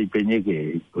tau ai penye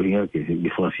ke ko inga ke i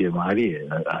whawhia maari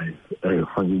ai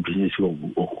whangi business o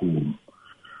ku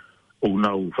o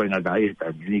nau whainga kai e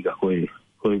tai mini ka koe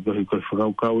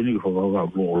whakaukau ni ka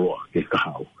whakaukau loa ke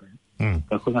kahau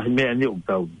ka koe ngahi mea ni o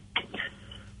tau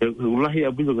ulahi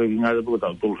abito ka ngada ko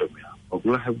tau tolu me o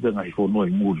ulahi abito ngai fo noi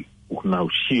muri o na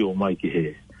sio mai ki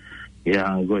he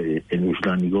ya go e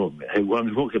nuslani go me he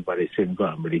wang fo ke parece ngo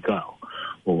americano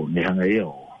o ne hanga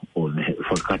o ne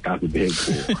fakata ki be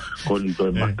ko ni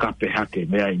to makape hake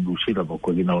me ai nusila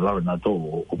ko ni na ola na to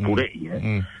o pure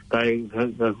kai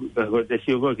ko te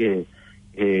sio go ke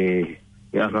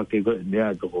ya ra ke go ne a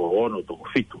to ono to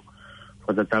fitu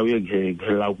fa ta tau ye ke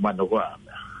lau mano ko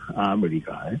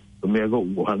America to me go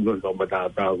hango ko mata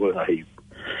go ai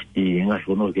I nga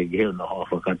sono ke ge no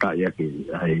fa kata ya ke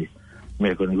ai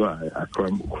me ko ni go a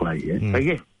crime kwai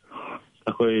ai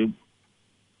ko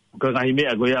ngai me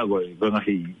go ya go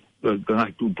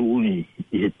ngai tu ni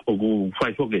o go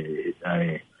fai so ke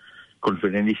ai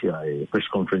conferencia press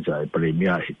conference ai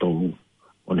premia to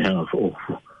on hanga fo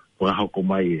ha ko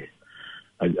mai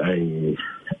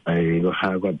ai go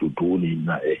ha go tu ni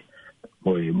na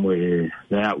mo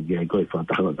na u ge ko fa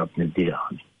ta ga ne dia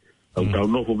au tau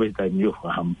no ko be tai ni o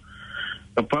ham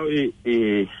ka pa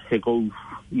he ko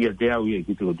ia te au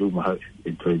ki tu ma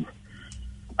to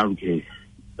au ke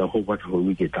ta ho pa ho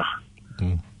wi ke ta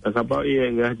ka pa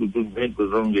ga tu me ko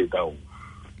rong ge tau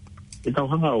e tau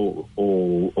hanga o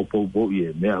po ye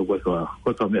me a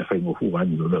ko me fa ngo fu wa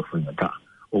ni lo fa ta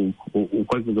o ko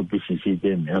ko pisi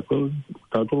de me ko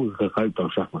ta to ka ta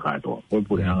sa ka to ko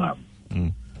pu hanga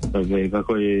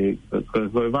ko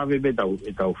va be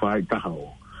tau fa ta ho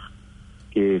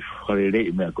ke farele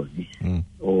me ko ni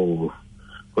o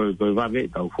ko va be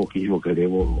tau fo ki mo ke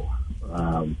levo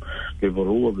ke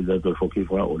volu be da fo ki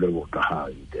fo o levo ta ha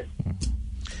ite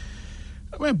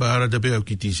me para de be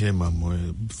ki ti se ma mo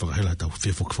fa hela tau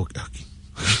fe fo aki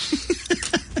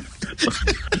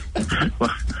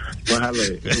Mahalo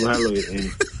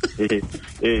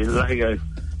like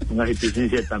ngai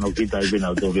pisinya tano kita ibin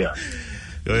autovia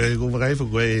ko vai fo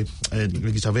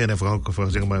ki sabe na fa ko fa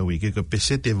ma wiki ko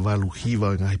pesete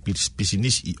valuhiva ngai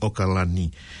business I okalani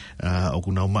o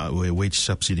kuna ma wage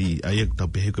subsidy ai ta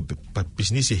be ko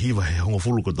business hiva he ngo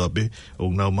fulu ko ta be o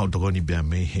na ma to ni be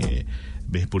me he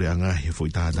be pure anga he foi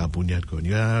ta punya ko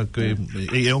ni ko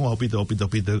e ngo pito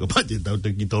ko pa te ta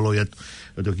ki tolo ya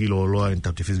to ki lo en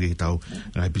ta te fisge ta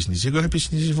ngai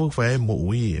business fo fa mo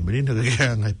ui me ni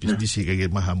ka ngai business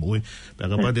ke ma ha mo pa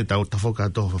ka pa te ta fo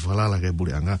ka to fa la ke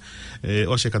pure anga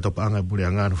o se ka to pa anga pure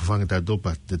anga fa ta to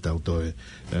pa te ta to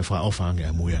fa ofa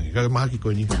anga mo yang ka ma ki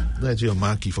ko ni na je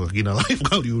ma ki fo ki na life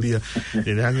ka uria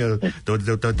e anga to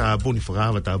ta puni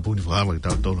fa ta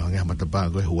to anga ma ta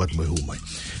pa ko huat mo hu mai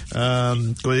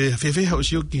ko fe ho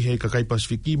sio ki he kai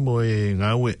pasifiki mo e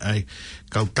ngawe ai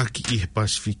kautaki I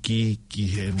pasifiki ki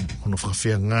he no fa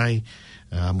fe ngai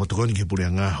mo to ni ke pure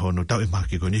nga ho no tau e ma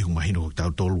ke ko ni hu mai no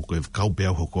tau tolu ko kau pe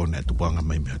ho ko na tu panga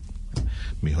mai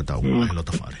me ho tau mai lo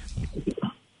ta fare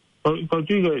ko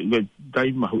tu ge dai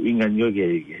ma hu inga ni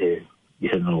ge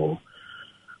no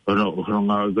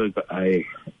nga go ai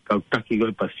kautaki go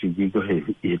pasifiki ko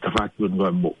he ta fa ku ngo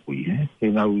mo he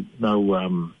ngau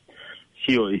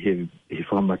sio I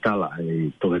formatala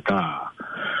toka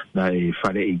na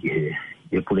fare I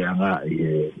pure anga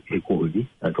e ko di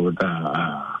toka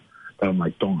ta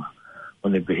mai Tonga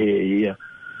onde be ia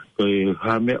ko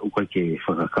ha me o ke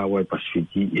whakakawa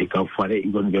pasifiki ka fare I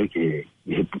gon go ke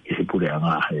e pure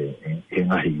anga e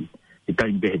ngahi I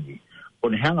tai behni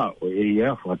on hanga o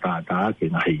ia whata ke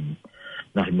ngahi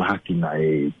na mahaki na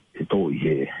e to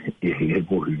e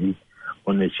ko di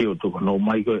on sio to no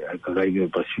mai go ka ga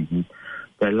pasifiki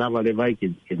pe lava le vai ke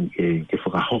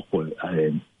whakahoko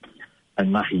ai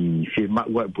mahi whi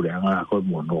makua pure anga koe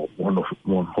mono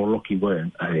holoki koe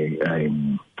ai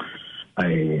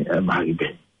mahi be.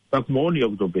 Tak moni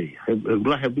o to be.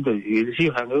 Gula he puto I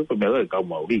si hanga ko me ga ka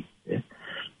mauri.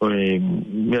 Koe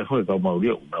me ho ka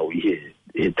mauri o na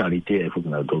I talite e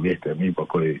fukuna to be te mi pa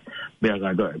koe me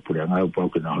ga do pure anga po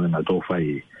ke na na to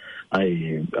fai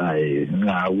ai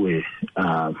nga we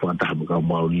a fanta ka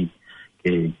mauri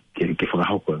ke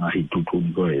whakahoko ngahi tutu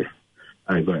ni koe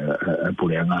ai koe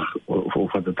pure anga o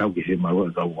whatatau ki se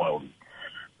marua kau wau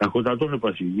na ko tau tone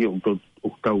pasi o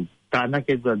tau tāna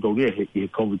ke tau tau rea he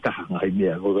kaumitaha ngahi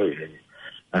mea koe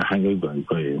hangai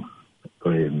koe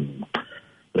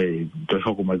toi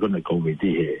hoko mai kone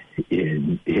kaumiti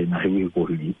he nahi wiki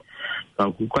kohiri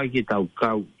kau kukai ki tau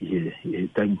kau he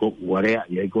taimiko warea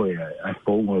I koe ai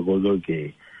whaunga koe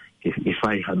ke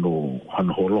whai hano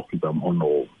holoki tam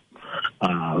hono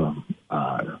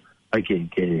ai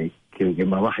ke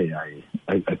mawahe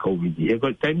ai COVID he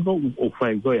ko time go o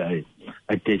fai go ai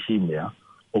te simea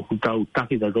o ku tau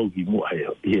taki da do ki mo ai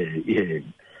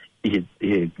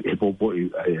e popo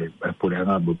ai pure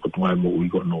anga mo potunga mo ui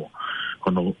kono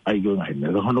ai go ngai me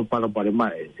hono para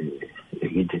mai e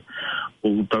kite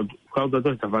o ta ka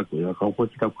ta ta va ko ka ko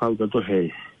ta ka ta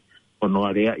he ono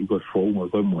area I go fo mo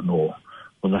ko mo no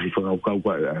ona hi fa ka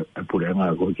a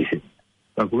purenga ko ki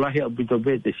ka kula he abito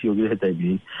be te si o ge ta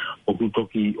bi o ku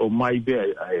toki o mai be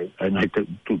ai na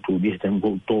tu di ta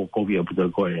go to ko vi abito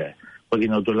ko e ko ki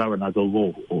no to lava na to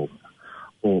go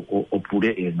o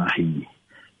pure e na hi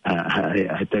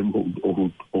a tem o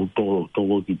to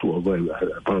ki tu o go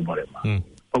para para ma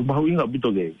o ba winga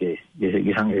abito ge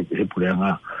hang e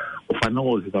purenga o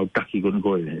whanau o ka taki kono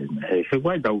koe he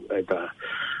koe tau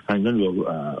hangan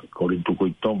ko rintu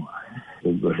koe Tonga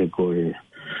he koe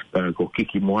ko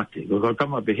kiki moate ko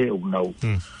tama pehe o nau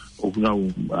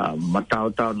matao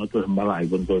tau no to malai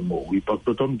kono koe mo I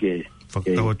pakto tom ke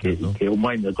o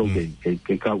mai na to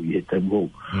ke kau I he tango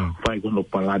whai kono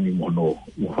palani mo no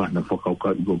whana whakau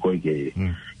ka I koe ke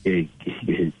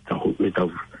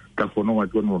tau ta fono wa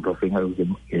kono to finga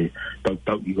ke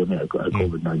tau I kono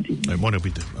COVID-19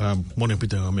 mone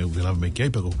pita me vela me ke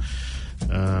pego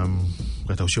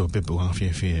ka tau sio pepe wa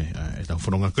fie ta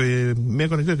fono nga ko me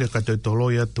kono ke ka to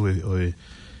loya tu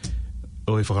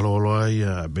o whakalolo ai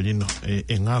Benino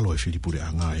ngalo Filipure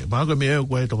angai ma ko me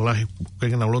ko to la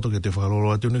ke na loto ke te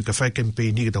whakalolo atu ni ka fa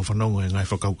campaign ni ke tau whanonga ngai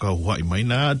whakaukau wa I mai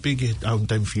na pe ke out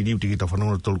time Filip te ke tau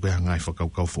whanonga tolu ke ngai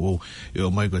whakaukau fo e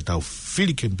o mai ko tau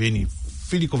Fili campaign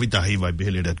Fili COVID hi vai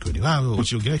behele dat ko ni o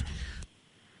sio ke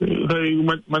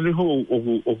mane ho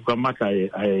o kamata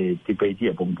ai tipeti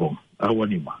a pompong a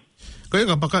wani ma ko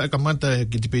ka paka kamata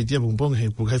ki tipeti a pompong he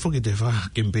ko fo ke te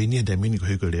fa campaign de mini ko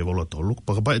he ko le volo tolu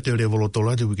pa pa te le volo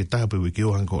tolu te ke ta pe ke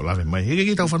o hanko la mai he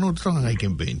ke ta fa no tanga ai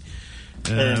campaign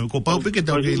ko pa pe ke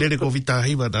ta ke le COVID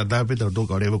hi va da pe ta do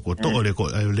ka le ko to le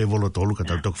volo tolu ka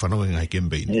ta to fa no ai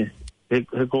campaign he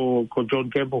ko John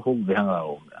Campbell ho de hanga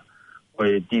o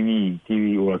TV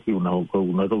o aquí una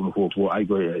to no ai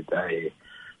go ai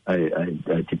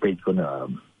debate kona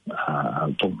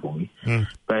pompong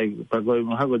pa go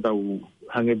ha go tau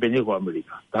hange bene ko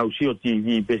America tau si o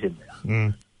TV pesen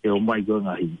e o mai go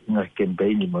nga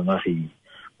campaign mo nga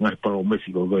pro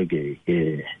Mexico go ke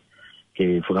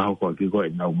fra ko ki go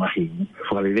na ma hi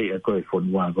fra le ko fon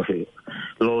wa go he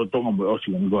lo to mo o si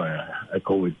go a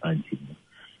COVID-19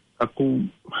 aku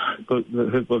ko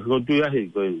tu ya he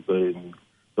ko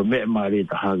me mari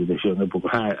ta ha de sio ne po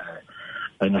ha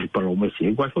ngai palomesi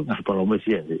igual fo ngai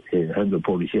palomesi hando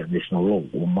policia national law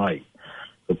o mai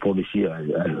the policia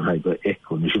hai go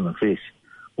national face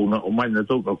una o mai na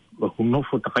to ko no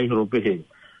fo ta kai ro pe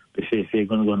fe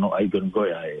ko no ai go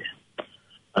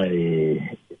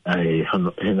ai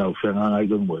hano fena ai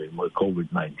go mo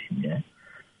COVID-19 yeah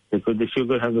ko de sio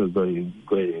go hando go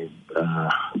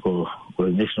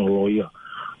national lawyer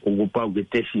o pau que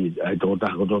tesi ai to ta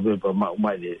ko be pa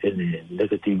mai de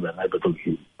negative na ba to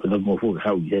ki ko mo fu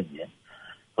ha u yen ya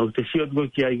o te sio go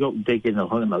ki ai go te ke na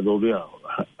hona do ria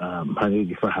ha ni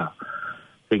ki fa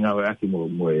tenga wa ki mo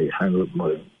ha mo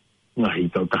na hi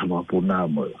to ta ma pu na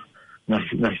mo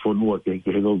na fo no ke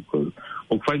go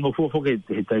o fa ngo fu ke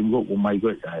te ta ngo o mai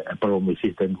go a pa mo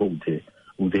system go te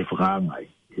u te fra mai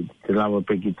te lava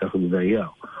pe ki ta fu da ya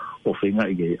o finga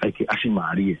ai ki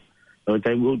asimari o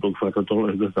tai mo to fa to lo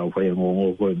ta fa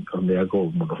ngo ko me ko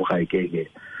mo no fa ke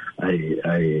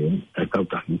ai ka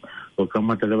ta o ka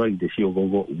mata le vai de si o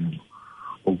go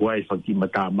o guai fa ki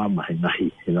mata mama ngai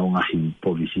no ngai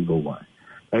policy go wa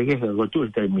ai ke go tu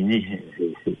tai mini he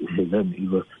da mi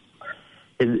go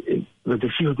e de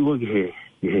si o tu ke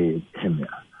he me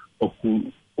o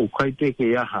kai te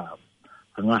ke ya ha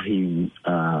ngai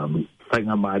fa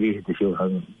nga mari de si o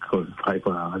han ko fa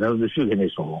pa da de si ke ne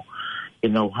so e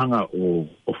na hanga o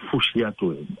fusi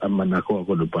atu amana ko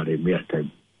no pare me ata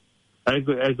ai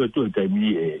go tu tai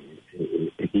mi e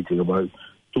ki te ba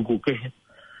tu ku ke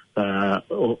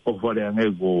o vale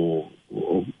ane go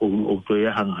o to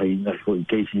ya hang hai na ko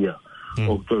ke sia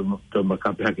o to ma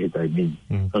ka pe ke tai mi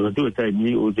ka tu tai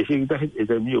mi o de si ta e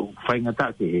tai mi o fa nga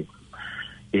ta ke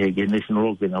e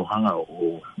national ke na hanga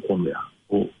o me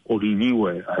o review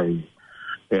ai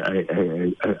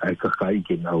ka kai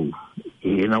ke na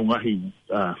e na ngahi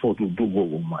foto do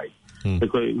go mai e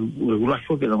ko la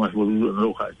fo ke na mas vo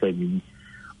no ha tai mi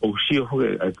o si o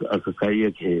a ka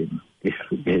kai ke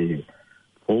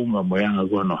o nga mo yang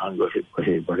go no hango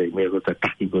he bare me go ta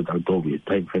ki go ta to bi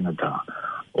tai fena ta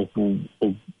o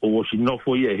si no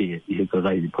fo ye he ka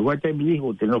kai pa wa tai mi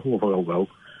ho te no fo fa go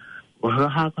o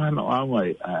ha ka no a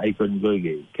mai ai ko go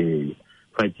ke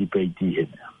fai ti pe ti he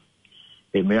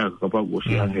e mea ka pa o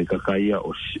si hange ka kai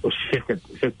o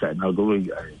sekta na go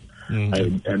ai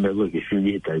me go ke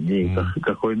fili ta ni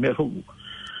ka ko me ho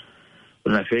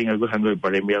na fenga go hango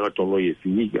para me ga to lo ye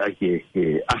fili ke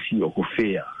asi o ko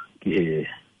fea ke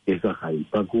ka kai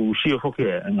pa ku si ho ke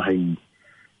ngai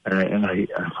ngai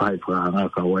fai nga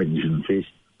ka wai ni sun face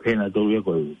pena do ye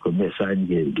ko me sign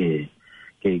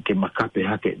ke makape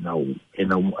hake nau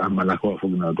amana ko fu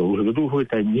na do do ho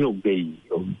tai ni o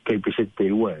ke pese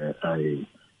te wa ai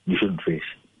ni sun face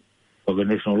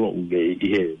organisation lo ge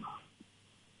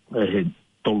he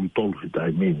tolu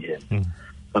tai me ni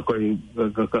ko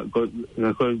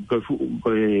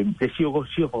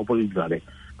sio ko politicale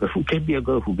ko fu ke bia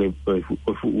ko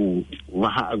fu wa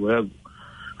ha go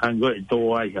ango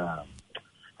to ai ha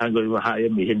ango wa ha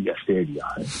me hin ya seria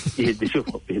e de sio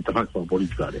ko ta fa ko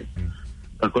politicale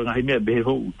ko ngai me be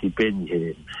ho ti pen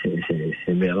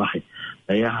he me la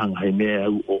ya hang hai me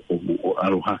o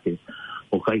aroha ke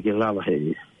o kai ke lava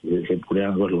he pure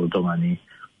ango lo Tonga ni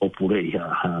o pure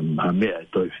ha me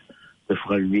to te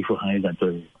whakariri whahanga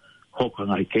to hoka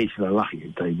ngai keisi la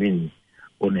lahi tai mini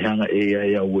o ne hanga e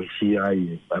a uesi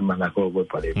ai mana ko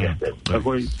pare mea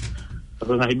ako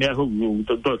ngai mea ho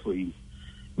to foi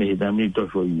me da mi to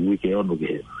foi wiki ono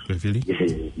ke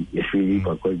e fili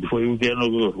pa ko foi un dia no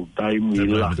go tai mi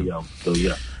la ya to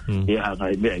ya e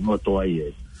hanga mea ngoto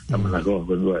ai mana ko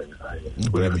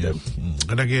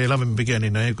kana ke la me peke ni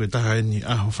nai ko ta ni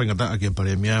a whainga ta ke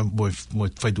pare mea mo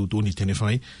fai tu ni tene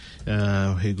fai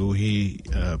he go hi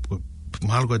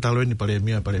mahal ko talo ni pare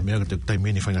mea ke tai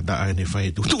me ni whainga ta ni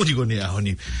fai tu ni ko ni a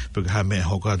honi pe ha me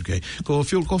ho ka ke ko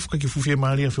fuel kof ka ki fufi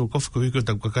malia fuel kof ko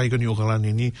ta ka kai ko ni o kala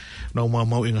ni no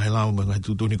mau inga hela mo ngai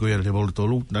tu ni ko ya le bol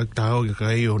tolu na ta o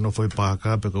ka kai o no foi pa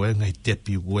ka pe ko ngai te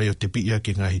pi ko e te pi ya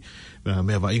ke ngai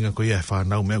me va inga ko ya fa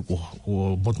na me ko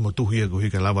mo tu hi ko hi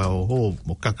ka lava o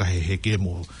mo kaka he ke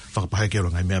mo fa pa ke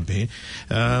ro ngai me be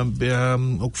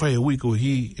o fai wi ko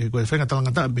hi ko fa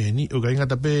tanga ta be ni o ga inga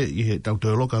ta pe i ta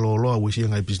to lo ka lo wi si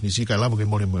ngai business ka lava ke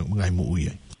mo ngai mo ui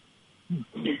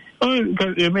o ka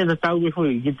me ta tau ko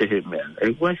i te he me e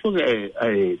ko so ke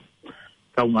ai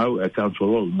ka mau e ka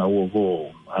so na o go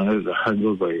anga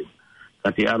hango ko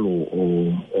kati alo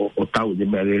o tau de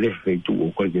merele feito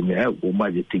o ko de me o mai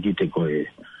de tikite ko e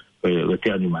te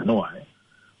anima no ai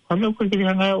quando ko ke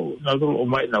hanga na do o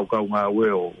mai na ka nga we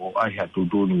o ai ha tu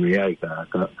ni ai ka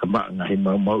ba nga hi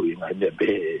mau i ngai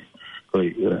be ko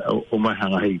o mai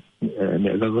hanga hi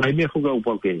me ga ai me fuga o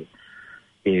ke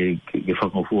fa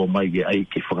ko fu o mai ge ai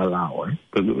ke fa la o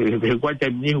e ko te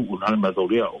ni u na ma do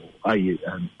ria ai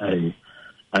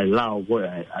la o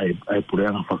ai pure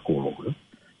nga fa ko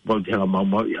bo te ha mau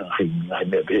ai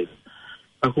me be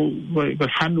ako ko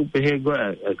hanu pe he go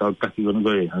ka ki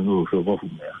go hanu so bo fu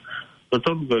me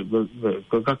to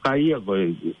ko ka kai go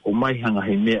o mai hanga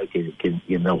he me ke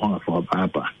na hanga fa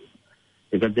pa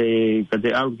e ka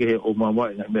te au ke o mama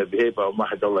me be pa o ma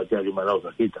ha la te ri ma ka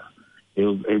kita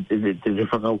te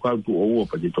fa ka tu o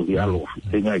pa te to ki alo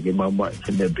te nga ke mama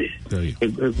me be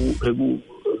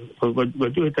ko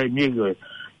tu ta mi go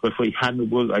ko foi hanu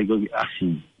go ai go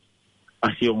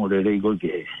asi o le le go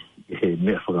ke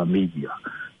me fa media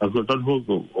ako ton ho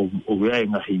o ga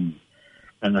nga hi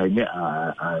nga me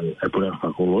a por fa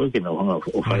ko lo ke na hanga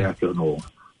o fa ya ke no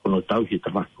tau ki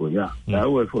ta ko ya na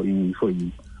o foi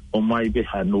o mai be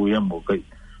ha no ya mo ka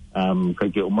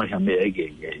ke o mai ha me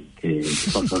ke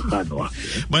fa ka no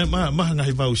ma nga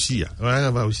hi vausia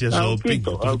so ping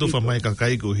to fa mai ka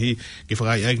kai ko hi ke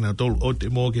fa ai na tol o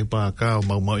te mo ke pa ka o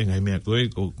mau ngai me ko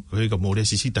ka mo le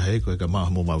sisita he ko ka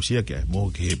ma mo vausia ke mo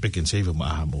ke pe ken save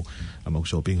ma mo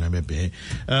shopping ngai me be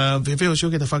ve o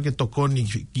ke ta fa ke tokoni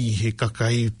ki he ka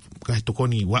kai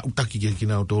tokoni wa utaki ke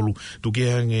kina tolu tu ke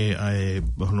nge ai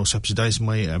no subsidize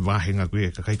mai va henga ko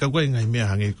ka kai ngai me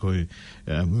hange ko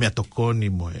me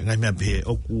tokoni mo ngai me be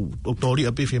o tori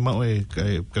ape fe ma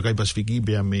ka kai pasifiki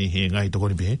be me he ngai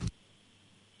tokoni be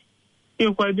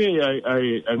eu quai be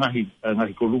ai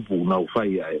ngai ko lupu na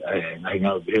fai ngai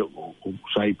nga be o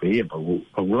sai pe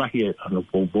pa la hi no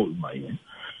po mai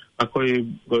a ko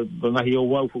ngai o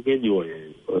wa fu ke ni o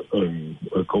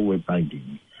ko we bangi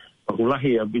pa la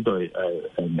hi a bito e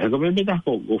ko me ta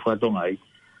ko fa to ngai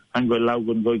an go lau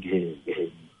gon go ke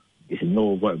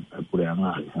no wa pure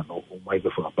anga no mai ko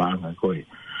fa pa ngai ko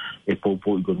e po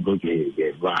gon go ke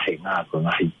va he nga ko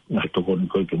ngai to gon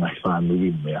ko ke ngai fa mi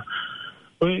me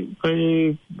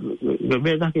Koi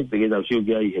me da ke te da sio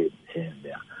ke ai he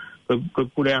ko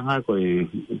pure anga ko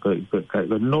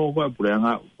no ko pure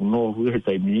anga no he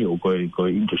tai mi o ko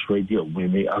interest rate o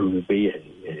me alu pe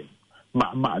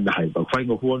ma da hai ba fai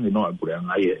ko hu ni no pure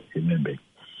anga ye me be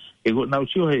e ko na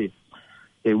sio he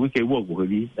we ke wo ko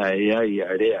ri ai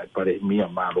re pare mi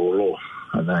ma lo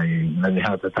na ni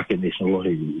ha ta ke ni so lo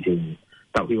he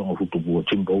ta wi ngo fu tu bo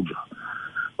timboone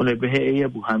be he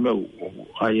bu ha me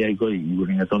ai go i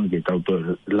ringa ton ke tau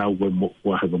to lau go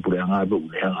wa ha ko pure anga be u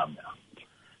le anga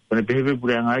When behavior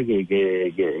brand I get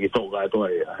Tonga to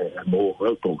a more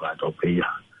Tonga to pay.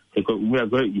 He got we are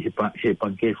going to hip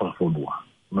and gave for one.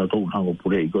 Not don't have a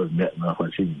play good net, not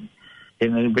for seeing.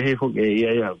 And then behave for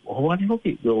a what he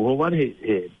what he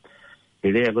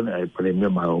they're going to put him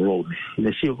in my road.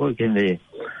 The sea go can they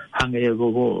hang a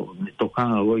go to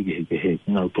hang away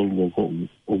now to go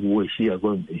away. See a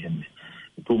going to him.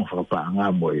 Tung for a pang,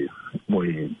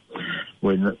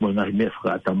 when I met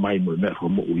at a mine, we met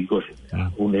from what we got.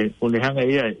 Only hang a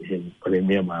year in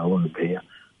Premier, my own pay.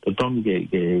 The Tom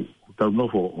don't know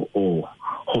for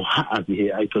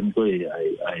I can go.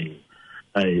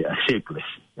 I shapeless.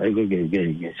 I go get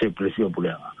shapeless.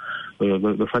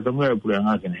 The Fatamara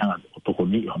Pulanga can hang out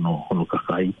Tokoni on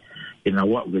Kakai. In a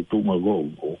what we do go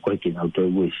or quaking out the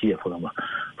way here for a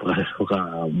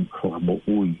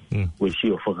Mokui, we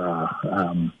see for a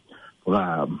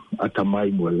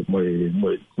Tamai,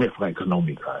 more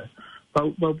economical.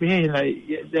 But behind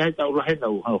that,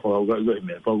 how for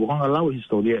one allow his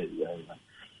story.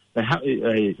 I have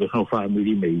a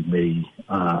family may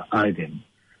item.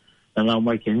 And now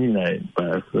my Kenyan,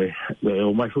 but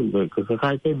my food, because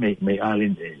I can make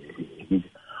island.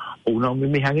 Now, we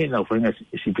may hang it now for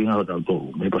shipping out of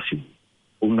door, never see.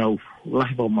 Now,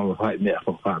 life of my fight there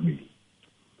for family.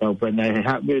 When I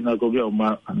have been a go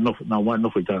now one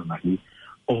of it,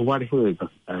 or what if I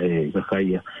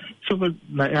so,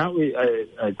 like how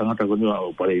I don't go to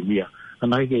our Paramia,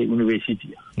 and I get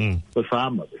university. The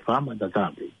farmer that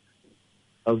can't be.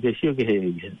 Of the sugar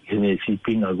can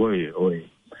shipping away away.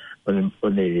 When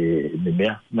the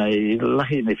mayor, I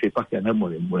like if you pack an ammo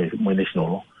when it's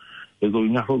no. We're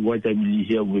going out for what I mean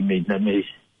here, we made that mess.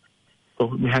 So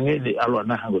we hang it, I don't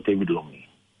know how to take it long.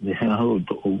 They hang out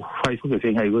to 5 for the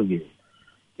thing I will get.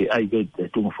 I get the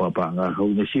two for a bang, I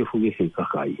hold the sheep for the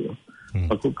Kakai here.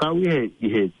 But Kawi,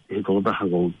 he told the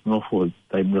Hago, no for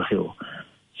time hill.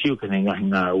 She can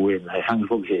hang out when I hang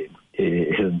for him,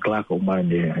 a clock of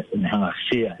mine and hang a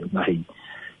share. I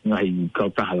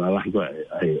got the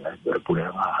I put a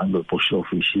 100 post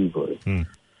office.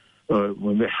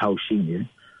 When the housing here.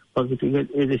 But it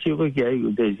is sugar gay,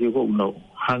 there's you no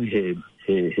hang him,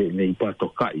 a part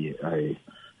of Kai. I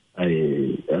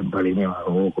am Parimia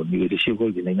or the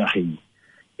sugar getting a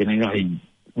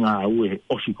way,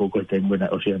 Osiko got them when I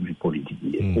was in politics.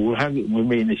 We hang it, we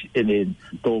mean in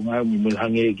Tonga, we will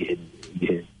hang again.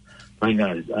 Hang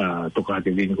to cut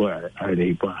the lingo, I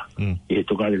repa, to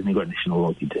cut the lingo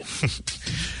national.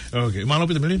 Okay,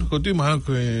 malapit na ko tu mahal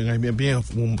ko ngai bia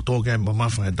toga mama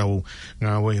fa tau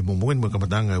nga we mo mo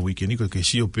kamatanga weekend ko ke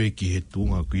COP ki he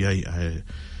tunga ku ai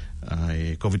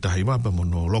COVID hai ma pa mo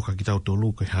no loka ki tau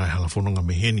tolu ko ha hala fono nga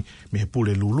meheni me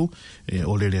pule lulu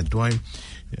o le le twai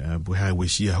bu ha we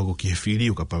sia ho ki fili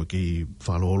o ka pa ki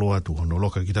falolo atu no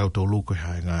loka ki tau tolu ko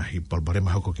ha nga hi palbare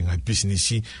ma ho ki nga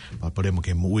business pa pare mo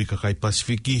ke mo i ka kai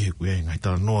Pasifiki he ku nga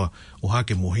ta no o ha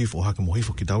ke mo hifo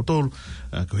ki tau tolu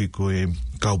ko hi ko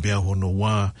kau bia hono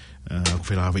wa ko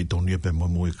fela vai tonu pe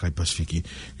mo i kai Pasifiki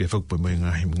ke fok pe mo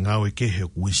nga hi nga we ke he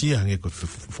ku sia nge ko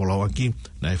follow aki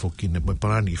na fok ki ne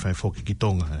parani fa fok ki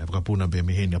Tonga ka puna be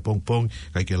meheni pong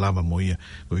kai ke lava mo ia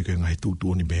ko ke nga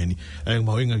tu ni beheni ai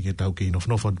mo inga ke tau ke no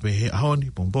fot be he ahoni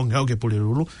pong hau ke pole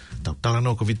lulu tau tala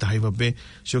no ko vita haiva be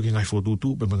sio ke ngai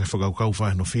fotutu pe mga whakau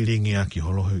fa no feeling ia ki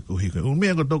holo ko hi ko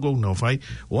mea ko toko no fai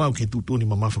o au ke tutu ni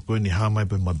mama fa ko ni ha mai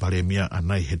pe ma baremia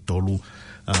anai he tolu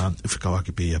whikawa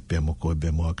ki pe ia pe mo ko be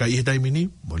mo ka i he taimini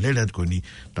mo lele ko ni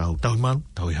tau man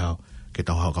tau i hau ke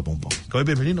tau hau ka pong ko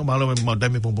be melino malo me mo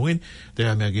daime pong te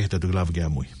a mea ke he tatu lava ke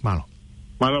amui malo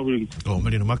ko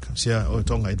melino mak sia o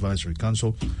Tonga Advisory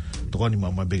Council tokoni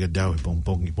mama bega dau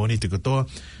pong i poni te katoa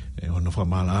ono fa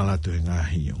mala ala to nga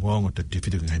hi ngongo te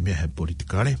tifito nga me he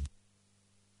politikare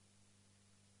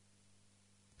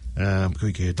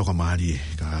ko ke toka mari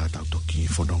ka tau toki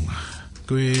fodonga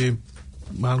ko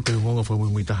mal ko ngongo fa mo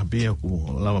ta be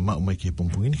ko lava ma mai ke pong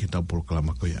ni ke tau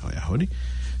proklama ko ya honi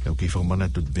ke fa mana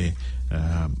to be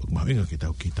ma inga ke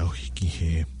tau ki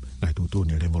he ngai tu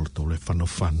ni level to le fano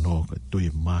tu i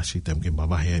masi tem ke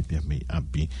baba he pe me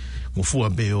api mo fu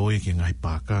abe o ke ngai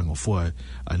pa ka mo fu a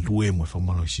lue mo fa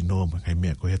malo sino ma kai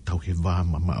me ko he tau he va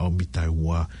mama o mi tai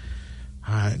wa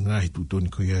ha ngai tu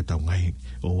ni ko ya tau ngai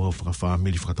o fa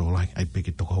family fa to lai ai pe ke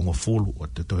to ko mo fulu o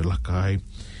te to la kai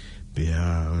pe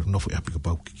no fu api ko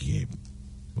pa ki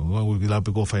o la pe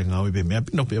ko fa ngai be me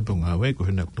api no pe pe ngai ko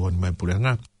he na to ni mai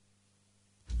pulanga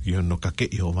yo no ka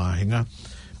ke yo va henga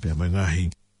pe mai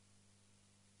ngai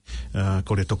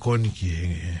ko le tokoni ki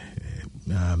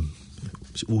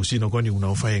usino koni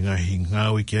una fai nga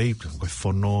hinga ki ai ko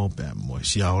fono pe mo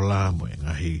siaola mo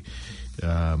nga hi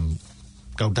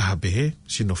kau taha pehe,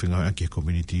 sino whinga aki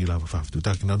community la whawhaftu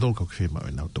taki na dol kau ke whema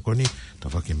e nau tokoni, ta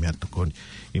whake mea tokoni.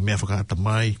 I mea whakaata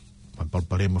mai,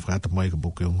 palpare ma whakaata mai ka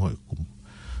boke ngoi,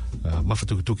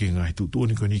 mawhatukutuki ngai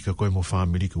tutuoni ko nika koe mo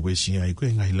family ko wesi ai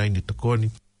koe ngai laini tokoni.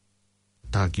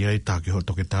 Tāki ai, tāki ho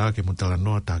toke tāke, mo tala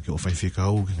noa, tāki o whaiwhika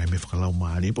au, ngai me whakalau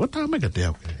maari, po tā mai ka te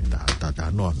au, tā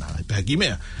noa, nā, pēha ki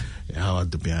mea, e hawa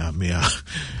tu mea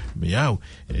au,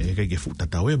 e kai ke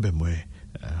whutatau e be mo e,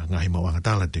 ngahi mawanga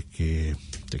tala te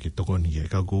ke tokoni e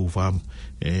kau kou wham,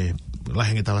 e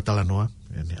lahinge tala noa,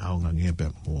 e ne au ngangi e be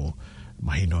mo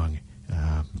mahino ange,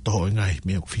 toho e ngai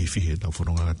mea ku whiwhihe tau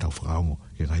whanonga tau whakaongo,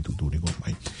 ke ngai tutuni ko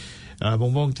mai.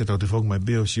 Mong te tau te whong mai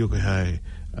beo sio kai hai,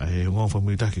 ai ngong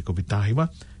famita ke ko bitahi ma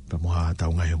pa mo ha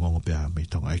tau ngai ngong pe me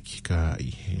tong ai ki ka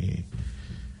I he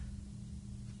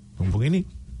mong ini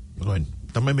roin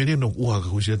tamai me no uha ka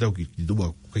husia tau ki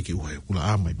duba kai ki uha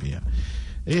kula ama pe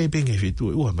e penge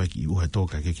fitu uha mai ki uha to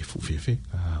ka ke fu fe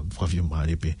fa vi ma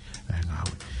pe nga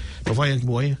to vai ki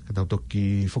moi ka tau to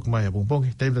ki fok mai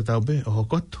pong te tau be o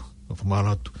kot o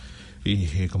fa I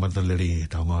he kamata leri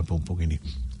tau ngai pong ini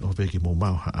o pe ki mo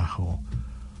ma ha ho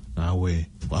na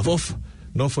we avof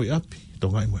no foi api,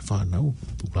 tonga I mai whanau,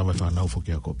 tupla mai whanau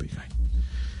whoki a kopi kai.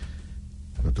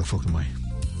 Rata whoki mai.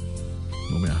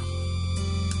 No mea.